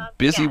 You are a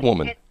busy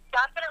woman. It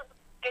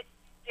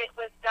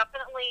was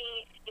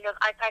definitely,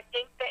 I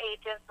think the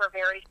agents were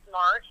very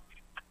smart,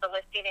 the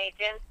listing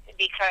agents,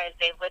 because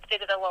they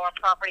listed at a lower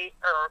property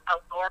or a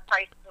lower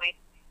price point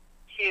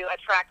to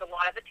attract a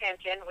lot of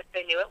attention, which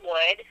they knew it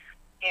would,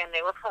 and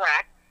they were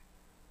correct.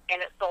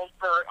 And it sold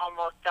for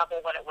almost double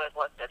what it was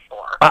listed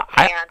for.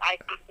 And I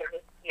think it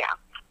was, yeah.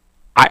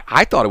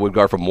 I thought it would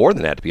go for more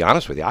than that, to be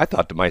honest with you. I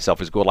thought to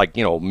myself, it's go like,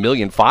 $1.5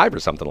 million or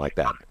something like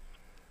that.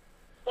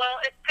 Well,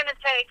 it's going to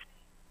take,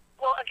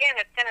 who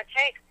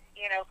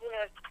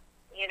knows,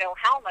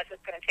 how much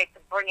it's going to take to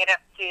bring it up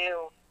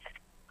to,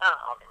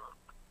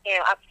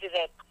 up to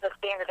the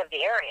standard of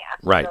the area.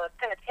 Right. So it's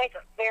going to take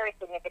a very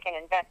significant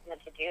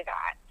investment to do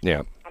that.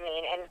 Yeah. I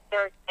mean,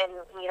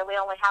 we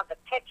only have the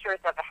pictures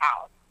of the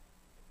house.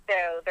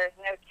 So there's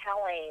no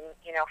telling,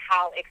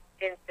 how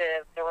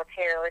extensive the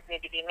repairs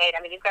need to be made.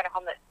 I mean, you've got a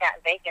home that's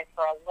sat vacant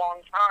for a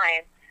long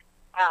time,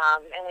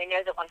 and we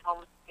know that when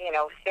homes,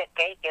 sit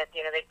vacant,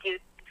 they do,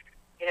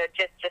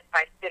 just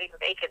by sitting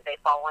vacant, they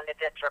fall into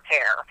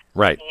disrepair.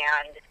 Right.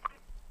 And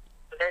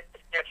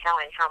they're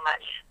telling how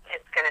much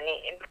it's going to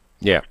need.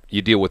 Yeah,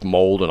 you deal with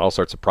mold and all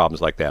sorts of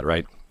problems like that,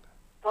 right?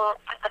 Well,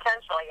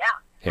 potentially, yeah.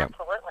 Yeah.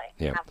 Absolutely.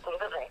 Yeah.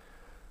 Absolutely.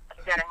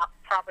 You've got a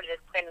property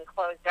that's been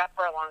closed up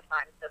for a long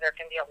time, so there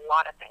can be a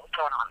lot of things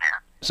going on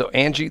there. So,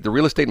 Angie, the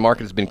real estate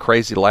market has been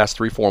crazy the last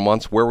 3-4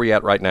 months. Where are we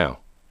at right now?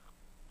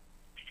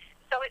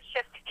 So it's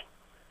shifting.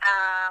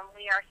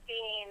 We are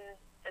seeing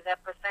the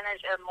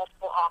percentage of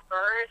multiple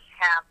offers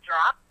have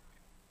dropped.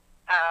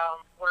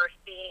 We're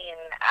seeing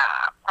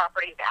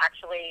properties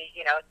actually,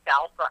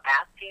 sell for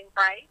asking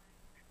price.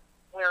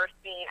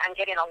 I'm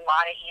getting a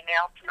lot of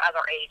emails from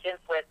other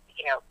agents with,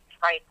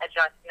 price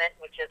adjustment,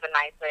 which is a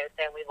nice way of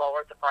saying we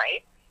lowered the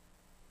price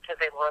because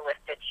they were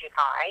listed too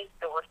high.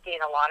 So we're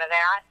seeing a lot of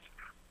that.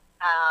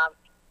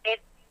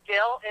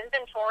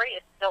 Inventory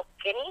is still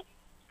skinny,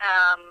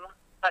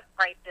 but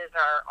prices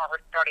are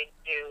starting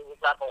to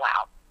level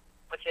out,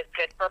 which is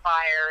good for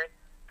buyers.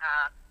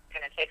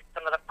 Going to take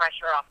some of the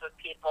pressure off of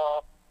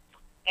people.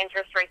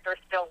 Interest rates are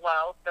still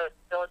low, so it's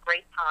still a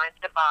great time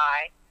to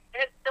buy. And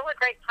it's still a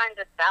great time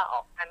to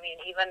sell. I mean,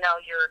 even though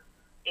you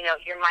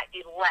might be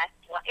less,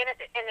 and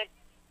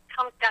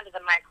comes down to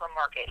the micro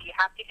market. You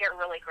have to get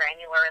really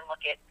granular and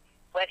look at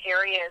what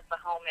area is the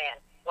home in,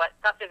 what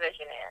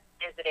subdivision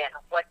is it in,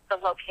 what's the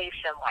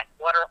location like,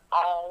 what are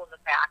all of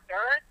the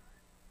factors,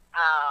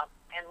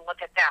 and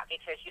look at that,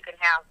 because you can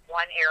have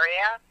one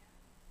area,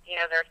 you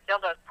know, there's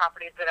still those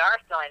properties that are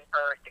selling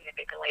for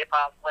significantly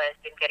above list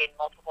and getting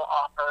multiple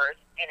offers,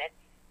 and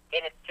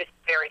it's just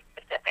very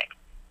specific.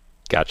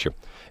 Gotcha.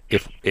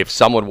 If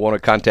someone want to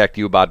contact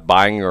you about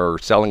buying or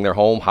selling their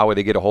home, how would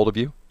they get a hold of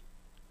you?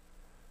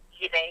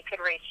 They could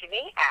reach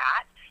me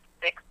at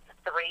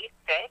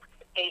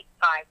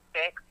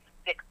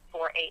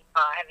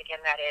 636-856-6485. Again,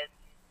 that is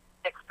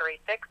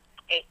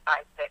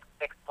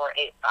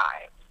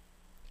 636-856-6485.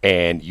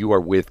 And you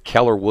are with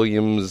Keller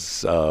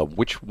Williams,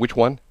 which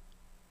one?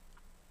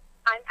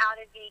 I'm out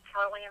of the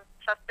Keller Williams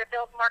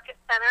Chesterfield Market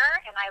Center,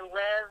 and I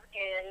live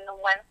in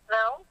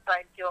Wentzville, so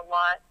I do a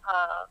lot.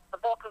 The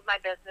bulk of my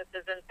business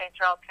is in St.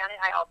 Charles County.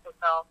 I also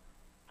sell,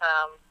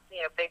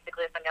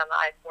 basically up and down the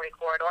I-40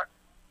 corridor.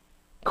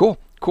 Cool.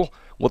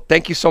 Well,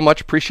 thank you so much.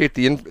 Appreciate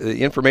the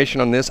information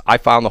on this. I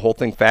found the whole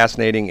thing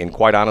fascinating, and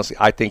quite honestly,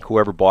 I think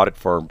whoever bought it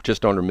for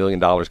just under $1 million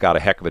got a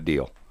heck of a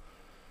deal.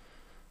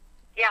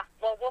 Yeah,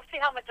 well, we'll see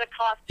how much it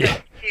costs to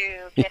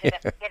get it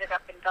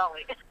up and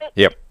going.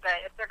 Yep.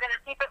 But if they're going to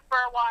keep it for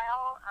a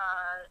while,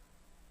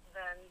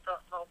 then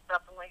they'll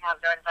definitely have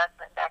their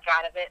investment back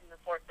out of it, and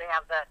of course they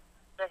have the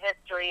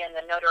history and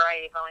the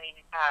notoriety going,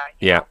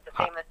 the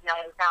famous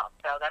Nellie's house,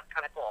 so that's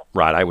kind of cool.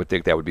 Right, I would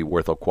think that would be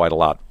worth quite a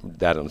lot,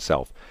 that in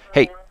itself.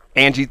 Hey,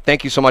 Angie,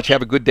 thank you so much.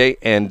 Have a good day.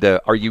 And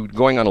are you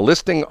going on a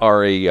listing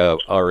or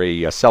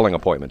a selling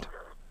appointment?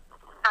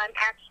 I'm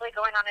actually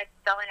going on a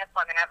selling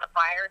appointment. I have a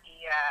buyer.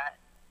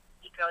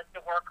 He goes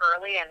to work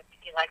early, and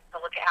he likes to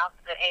look at houses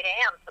at 8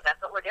 a.m., so that's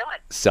what we're doing.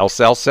 Sell.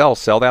 Sell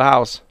that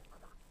house.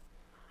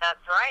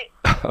 That's right.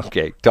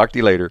 Okay, talk to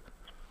you later.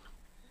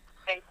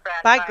 Thanks,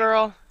 Brad. Bye,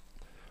 girl.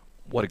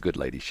 What a good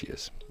lady she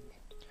is.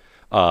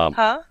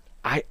 Huh?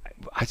 I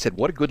said,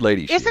 what a good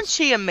lady she is. Isn't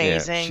she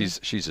amazing? Yeah,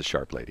 she's a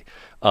sharp lady.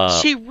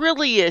 She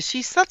really is.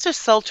 She's such a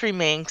sultry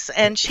minx,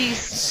 and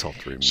she's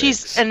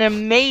an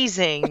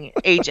amazing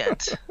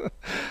agent.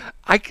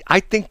 I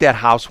think that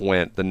house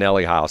the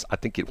Nellie house, I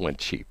think it went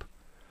cheap.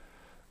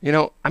 You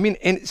know, I mean,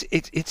 and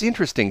it's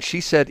interesting. She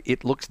said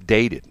it looks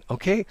dated.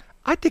 Okay,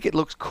 I think it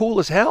looks cool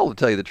as hell, to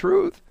tell you the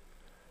truth.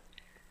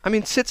 I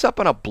mean, sits up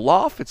on a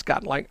bluff. It's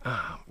got like,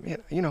 I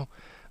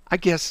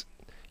guess,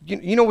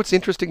 you know what's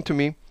interesting to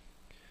me?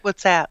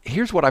 What's that?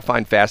 Here's what I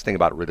find fascinating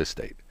about real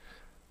estate.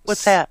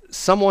 What's that?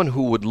 Someone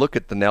who would look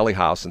at the Nellie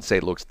house and say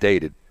it looks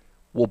dated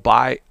will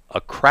buy a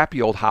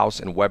crappy old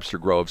house in Webster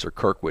Groves or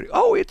Kirkwood.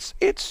 Oh, it's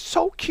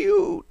so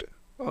cute.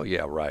 Oh,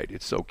 yeah, right.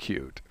 It's so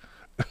cute.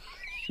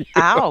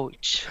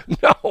 Ouch.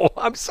 No,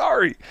 I'm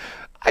sorry.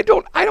 I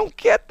don't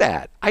get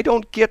that. I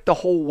don't get the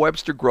whole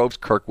Webster Groves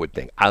Kirkwood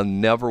thing. I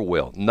never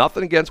will.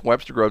 Nothing against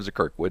Webster Groves or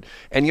Kirkwood.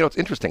 And you know, it's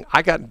interesting.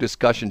 I got in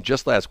discussion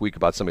just last week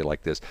about somebody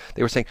like this.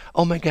 They were saying,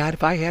 "Oh my God,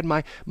 if I had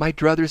my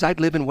druthers, I'd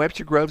live in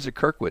Webster Groves or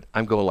Kirkwood."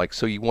 I'm going like,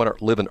 "So you want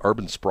to live in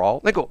urban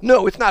sprawl?" They go,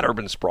 "No, it's not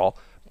urban sprawl."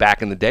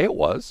 Back in the day, it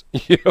was.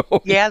 You know?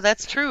 Yeah,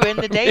 that's true. In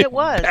the day, it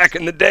was. Back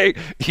in the day,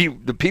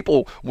 the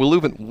people were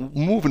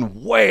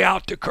moving way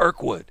out to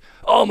Kirkwood.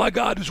 Oh my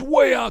God, it's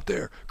way out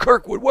there.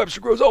 Kirkwood,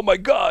 Webster Groves. Oh my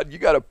God, you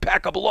got to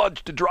pack up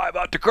lunch to drive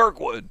out to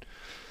Kirkwood.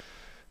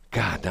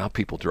 God, now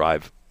people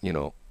drive.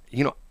 My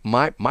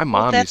mom.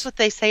 Well, that's what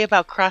they say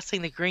about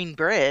crossing the Green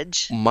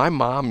Bridge. My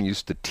mom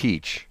used to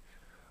teach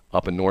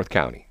up in North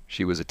County.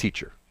 She was a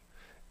teacher.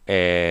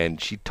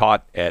 And she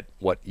taught at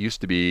what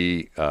used to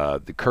be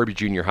the Kirby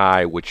Junior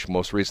High, which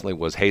most recently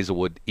was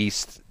Hazelwood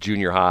East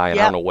Junior High, and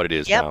I don't know what it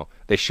is now.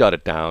 They shut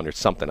it down. There's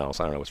something else.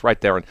 I don't know. It's right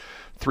there on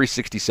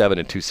 367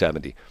 and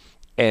 270.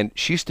 And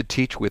she used to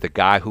teach with a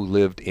guy who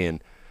lived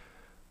in,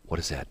 what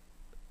is that?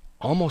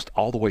 Almost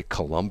all the way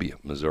Columbia,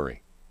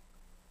 Missouri.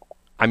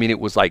 I mean, it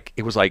was like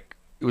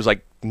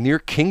near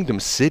Kingdom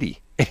City,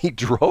 and he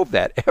drove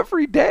that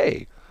every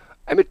day.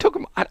 I mean, it took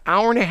him an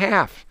hour and a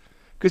half.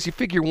 Because you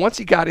figure once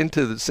he got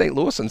into the St.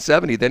 Louis on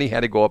 70, then he had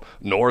to go up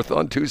north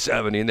on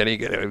 270, and then he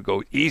had to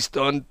go east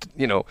on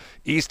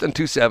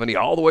 270,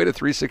 all the way to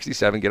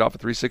 367, get off at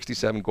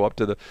 367, go up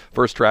to the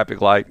first traffic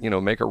light,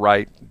 make a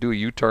right, do a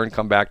U-turn,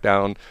 come back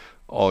down,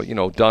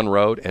 Dunn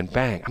Road, and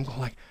bang. I'm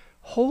going like,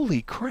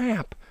 holy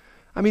crap.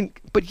 I mean,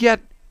 but yet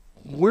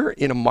we're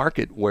in a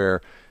market where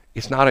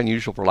it's not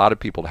unusual for a lot of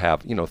people to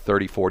have,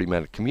 30,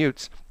 40-minute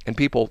commutes, and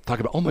people talk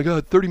about, oh my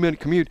God, 30-minute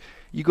commute.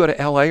 You go to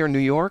L.A. or New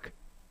York,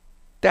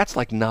 that's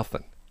like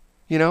nothing,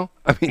 I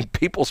mean,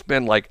 people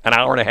spend like an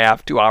hour and a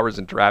half, 2 hours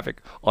in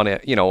traffic on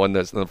it, on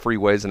the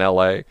freeways in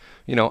L.A.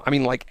 I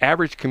mean, like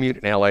average commute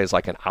in L.A. is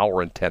like an hour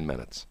and 10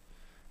 minutes.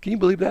 Can you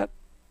believe that?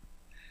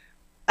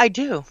 I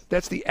do.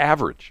 That's the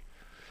average.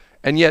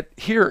 And yet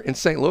here in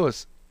St.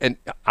 Louis, an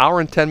hour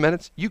and 10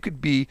 minutes, you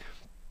could be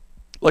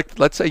like,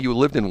 let's say you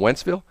lived in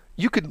Wentzville,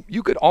 you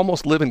could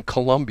almost live in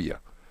Columbia,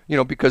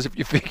 because if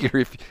you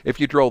figure if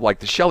you drove like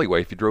the Shelley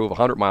way, if you drove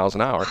 100 miles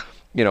an hour,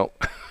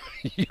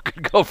 You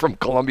could go from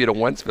Columbia to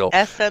Wentzville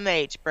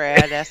SMH,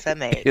 Brad,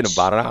 SMH. in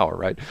about an hour,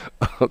 right?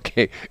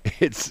 Okay,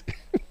 it's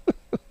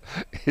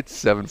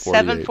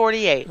 7:48.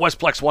 7:48.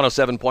 Westplex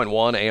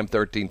 107.1, AM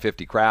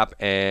 1350 Crap,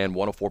 and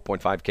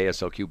 104.5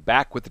 KSLQ.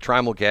 Back with the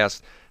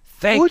Trimulcast.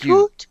 Thank Woot you.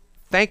 woot.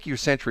 Thank you,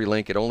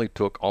 CenturyLink. It only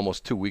took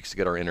almost 2 weeks to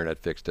get our internet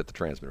fixed at the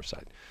transmitter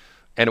side.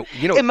 And,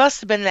 It must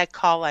have been that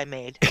call I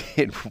made.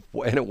 and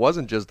it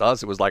wasn't just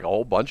us. It was like a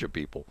whole bunch of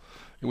people.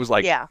 It was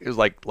like Yeah. it was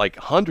like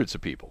hundreds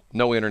of people.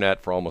 No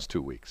internet for almost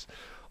 2 weeks.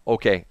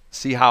 Okay,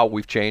 see how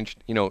we've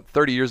changed?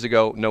 30 years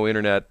ago, no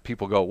internet.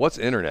 People go, "What's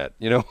internet?"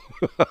 Yeah.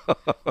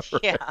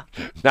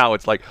 Now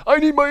it's like, "I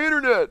need my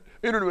internet.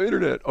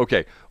 Internet."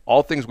 Okay,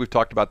 all things we've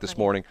talked about this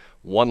morning.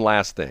 One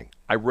last thing.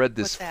 I read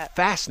this What's that?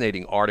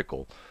 fascinating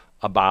article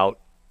about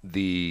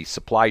the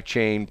supply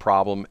chain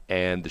problem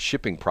and the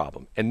shipping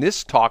problem. And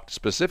this talked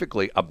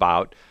specifically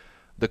about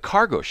the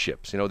cargo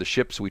ships. The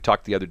ships we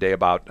talked the other day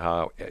about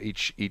how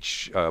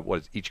each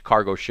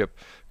cargo ship,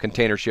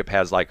 container ship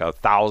has like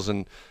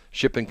 1,000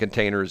 shipping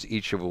containers,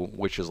 each of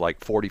which is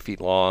like 40 feet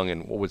long,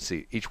 and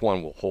each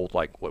one will hold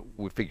like what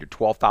we figured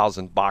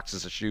 12,000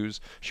 boxes of shoe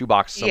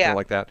boxes, something Yeah.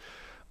 like that.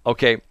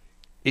 Okay,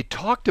 it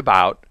talked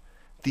about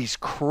these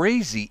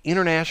crazy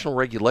international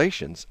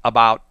regulations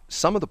about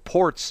some of the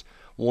ports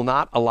will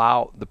not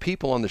allow the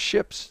people on the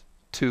ships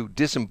to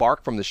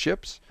disembark from the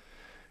ships,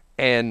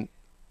 and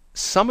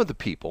some of the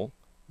people,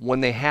 when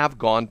they have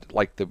gone,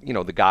 like the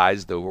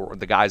guys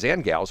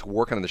and gals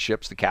working on the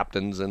ships, the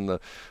captains and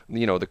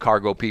the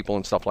cargo people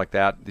and stuff like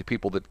that, the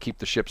people that keep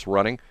the ships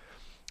running,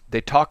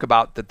 they talk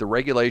about that the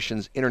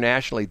regulations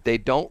internationally, they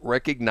don't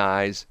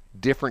recognize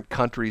different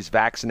countries'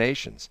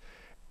 vaccinations,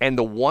 and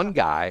the one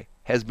guy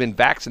has been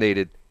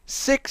vaccinated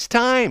 6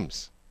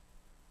 times.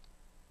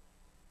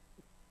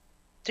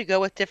 To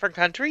go with different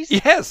countries?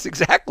 Yes,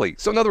 exactly.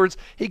 So in other words,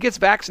 he gets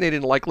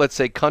vaccinated in, like, let's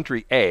say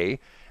country A,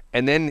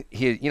 and then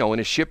he, in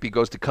his ship he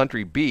goes to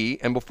country B,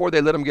 and before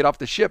they let him get off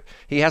the ship,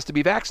 he has to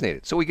be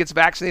vaccinated. So he gets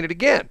vaccinated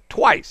again,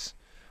 twice.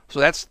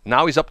 So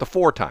now he's up to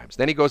 4 times.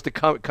 Then he goes to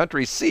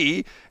country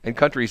C, and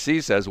country C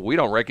says, we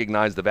don't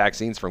recognize the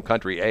vaccines from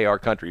country A or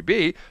country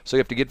B, so you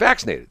have to get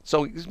vaccinated.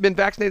 So he's been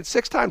vaccinated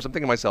 6 times. I'm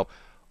thinking to myself,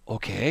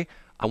 okay,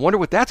 I wonder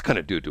what that's going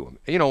to do to him.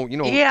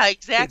 Yeah,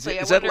 exactly.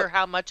 Is I that wonder like-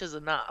 how much is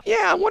enough.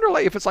 Yeah, I wonder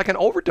if it's like an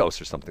overdose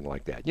or something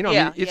like that.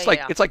 Yeah, it's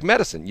yeah. it's like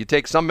medicine. You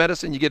take some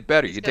medicine, you get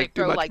better. He's You gonna take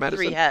too throw much like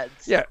medicine. 3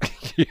 heads. Yeah,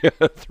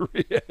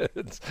 3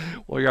 heads.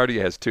 Well, he already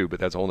has 2,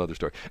 but that's a whole other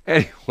story.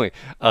 Anyway,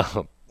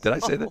 did I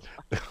say that?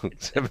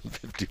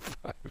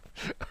 7:55.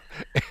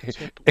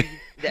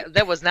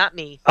 That was not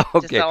me.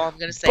 Okay. Just all I'm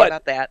going to say But-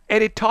 about that.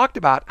 And it talked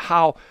about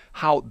how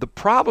the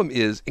problem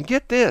is, and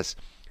get this,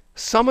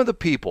 some of the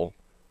people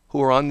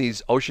who are on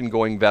these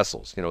ocean-going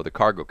vessels, the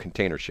cargo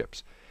container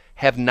ships,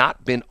 have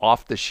not been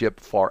off the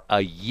ship for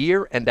a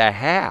year and a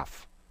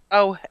half.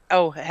 Oh,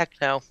 heck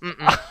no.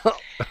 Mm-mm.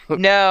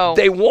 No.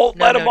 They won't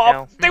No, let him no, off.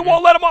 no. They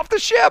won't let him off the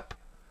ship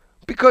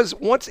because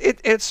once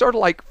it's sort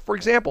of like, for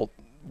example,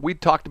 we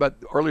talked about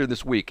earlier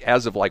this week.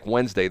 As of like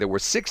Wednesday, there were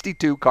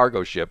 62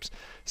 cargo ships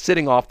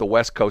sitting off the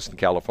west coast in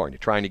California,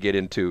 trying to get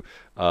into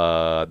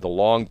the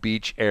Long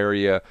Beach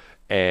area,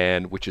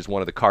 and which is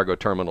one of the cargo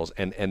terminals,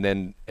 and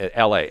then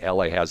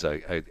LA has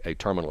a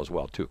terminal as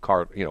well too,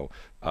 cargo,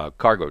 a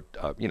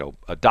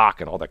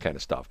dock and all that kind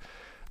of stuff.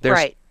 There's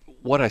Right.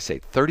 what I say,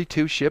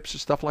 32 ships or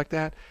stuff like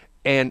that,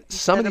 and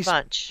some of said a these.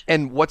 bunch.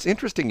 And what's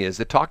interesting is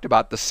they talked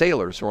about the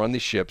sailors who are on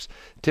these ships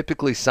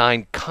typically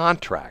sign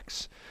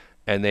contracts,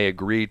 and they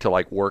agree to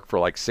like work for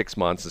like 6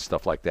 months and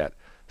stuff like that.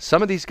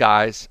 Some of these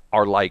guys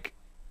are like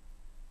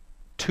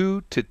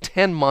 2 to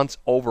 10 months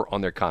over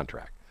on their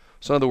contract.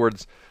 So in other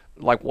words,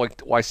 like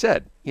what I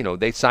said,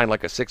 they sign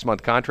like a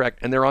 6-month contract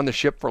and they're on the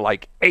ship for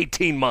like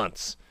 18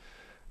 months.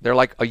 They're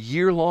like a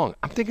year long.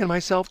 I'm thinking to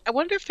myself, I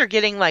wonder if they're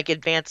getting like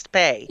advanced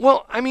pay.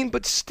 well, I mean,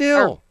 but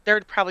still. Or they're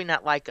probably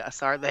not like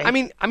us, are they? I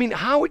mean,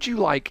 how would you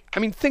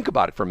think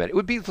about it for a minute. It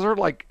would be sort of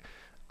like,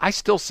 I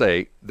still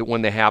say that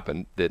when they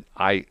happened, that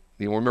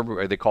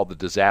remember they called the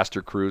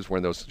disaster cruise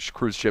when those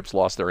cruise ships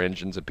lost their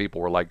engines and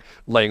people were like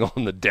laying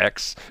on the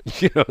decks.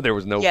 There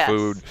was no Yes.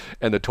 food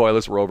and the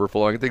toilets were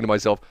overflowing. I think to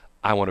myself,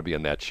 I want to be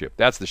on that ship.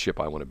 That's the ship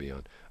I want to be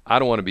on. I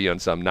don't want to be on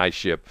some nice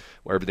ship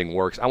where everything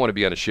works. I want to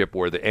be on a ship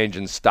where the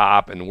engines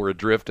stop and we're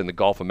adrift in the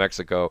Gulf of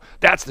Mexico.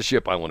 That's the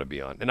ship I want to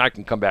be on. And I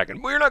can come back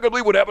and, well, you're not going to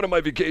believe what happened on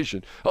my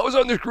vacation. I was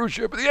on this cruise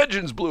ship and the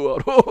engines blew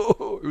out.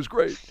 It was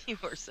great. You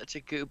are such a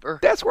goober.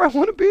 That's where I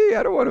want to be.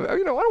 I don't want to, I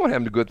don't want to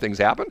have good things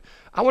happen.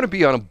 I want to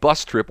be on a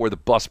bus trip where the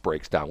bus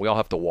breaks down. We all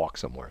have to walk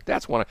somewhere.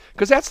 That's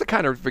because that's the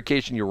kind of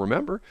vacation you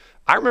remember.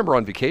 I remember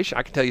on vacation,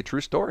 I can tell you a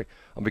true story.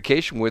 On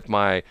vacation with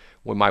my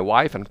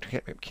wife, and I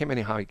can't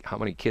remember how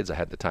many kids I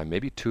had at the time.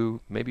 Maybe 2,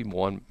 maybe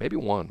 1,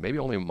 maybe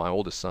only my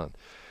oldest son.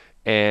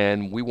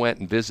 And we went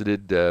and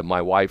visited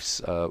my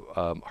wife's.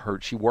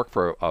 She worked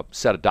for a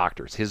set of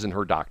doctors, his and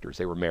her doctors.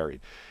 They were married,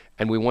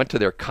 and we went to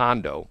their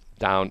condo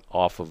down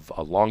off of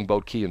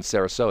Longboat Key in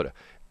Sarasota.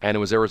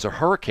 And there was a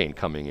hurricane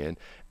coming in,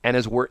 and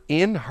as we're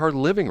in her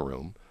living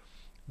room,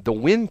 the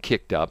wind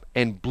kicked up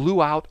and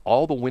blew out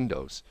all the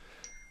windows.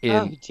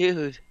 Oh,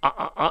 dude.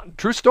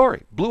 True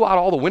story. Blew out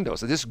all the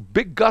windows. This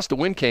big gust of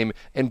wind came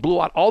and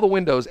blew out all the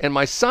windows, and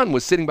my son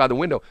was sitting by the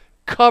window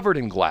covered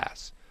in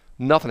glass.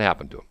 Nothing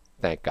happened to him,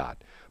 thank God.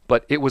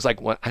 But it was like,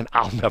 and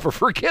I'll never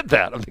forget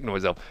that. I'm thinking to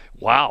myself,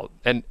 wow.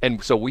 And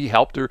so we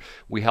helped her.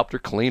 We helped her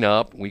clean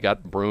up. We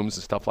got brooms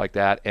and stuff like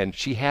that. And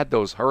she had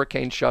those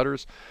hurricane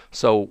shutters.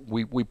 So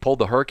we pulled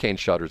the hurricane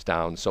shutters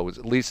down. So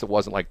at least it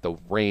wasn't like the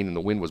rain and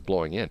the wind was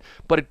blowing in.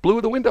 But it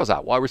blew the windows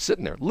out while we're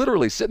sitting there,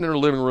 literally sitting in her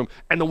living room,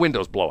 and the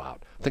windows blow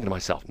out. I'm thinking to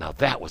myself, now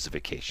that was a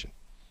vacation.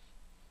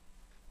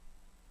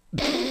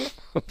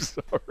 I'm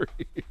sorry,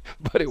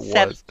 but it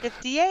was.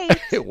 7:58.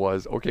 It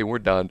was. Okay, we're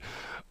done.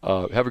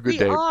 Have a good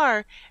day. We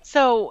are.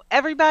 So,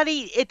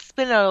 everybody, it's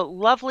been a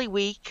lovely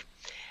week.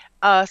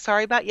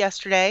 Sorry about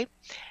yesterday.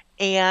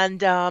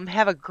 And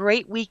have a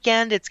great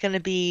weekend. It's going to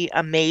be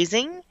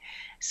amazing.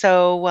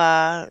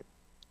 So,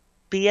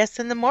 BS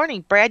in the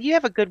morning. Brad, you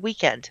have a good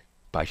weekend.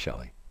 Bye,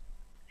 Shelley.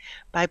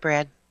 Bye,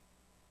 Brad.